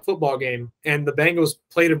football game, and the Bengals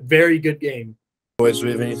played a very good game. Boys, do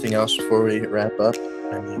we have anything else before we wrap up?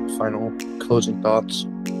 Any final closing thoughts?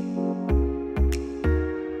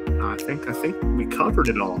 I think we covered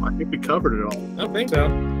it all. I don't think so.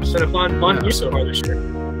 Just had a fun year so far this year.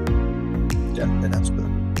 Yeah, and that's good.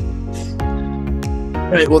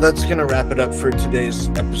 All right, well, that's going to wrap it up for today's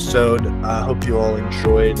episode. I hope you all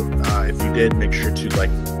enjoyed. If you did, make sure to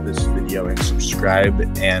like this video and subscribe,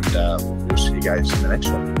 and we'll see you guys in the next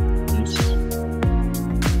one. Peace.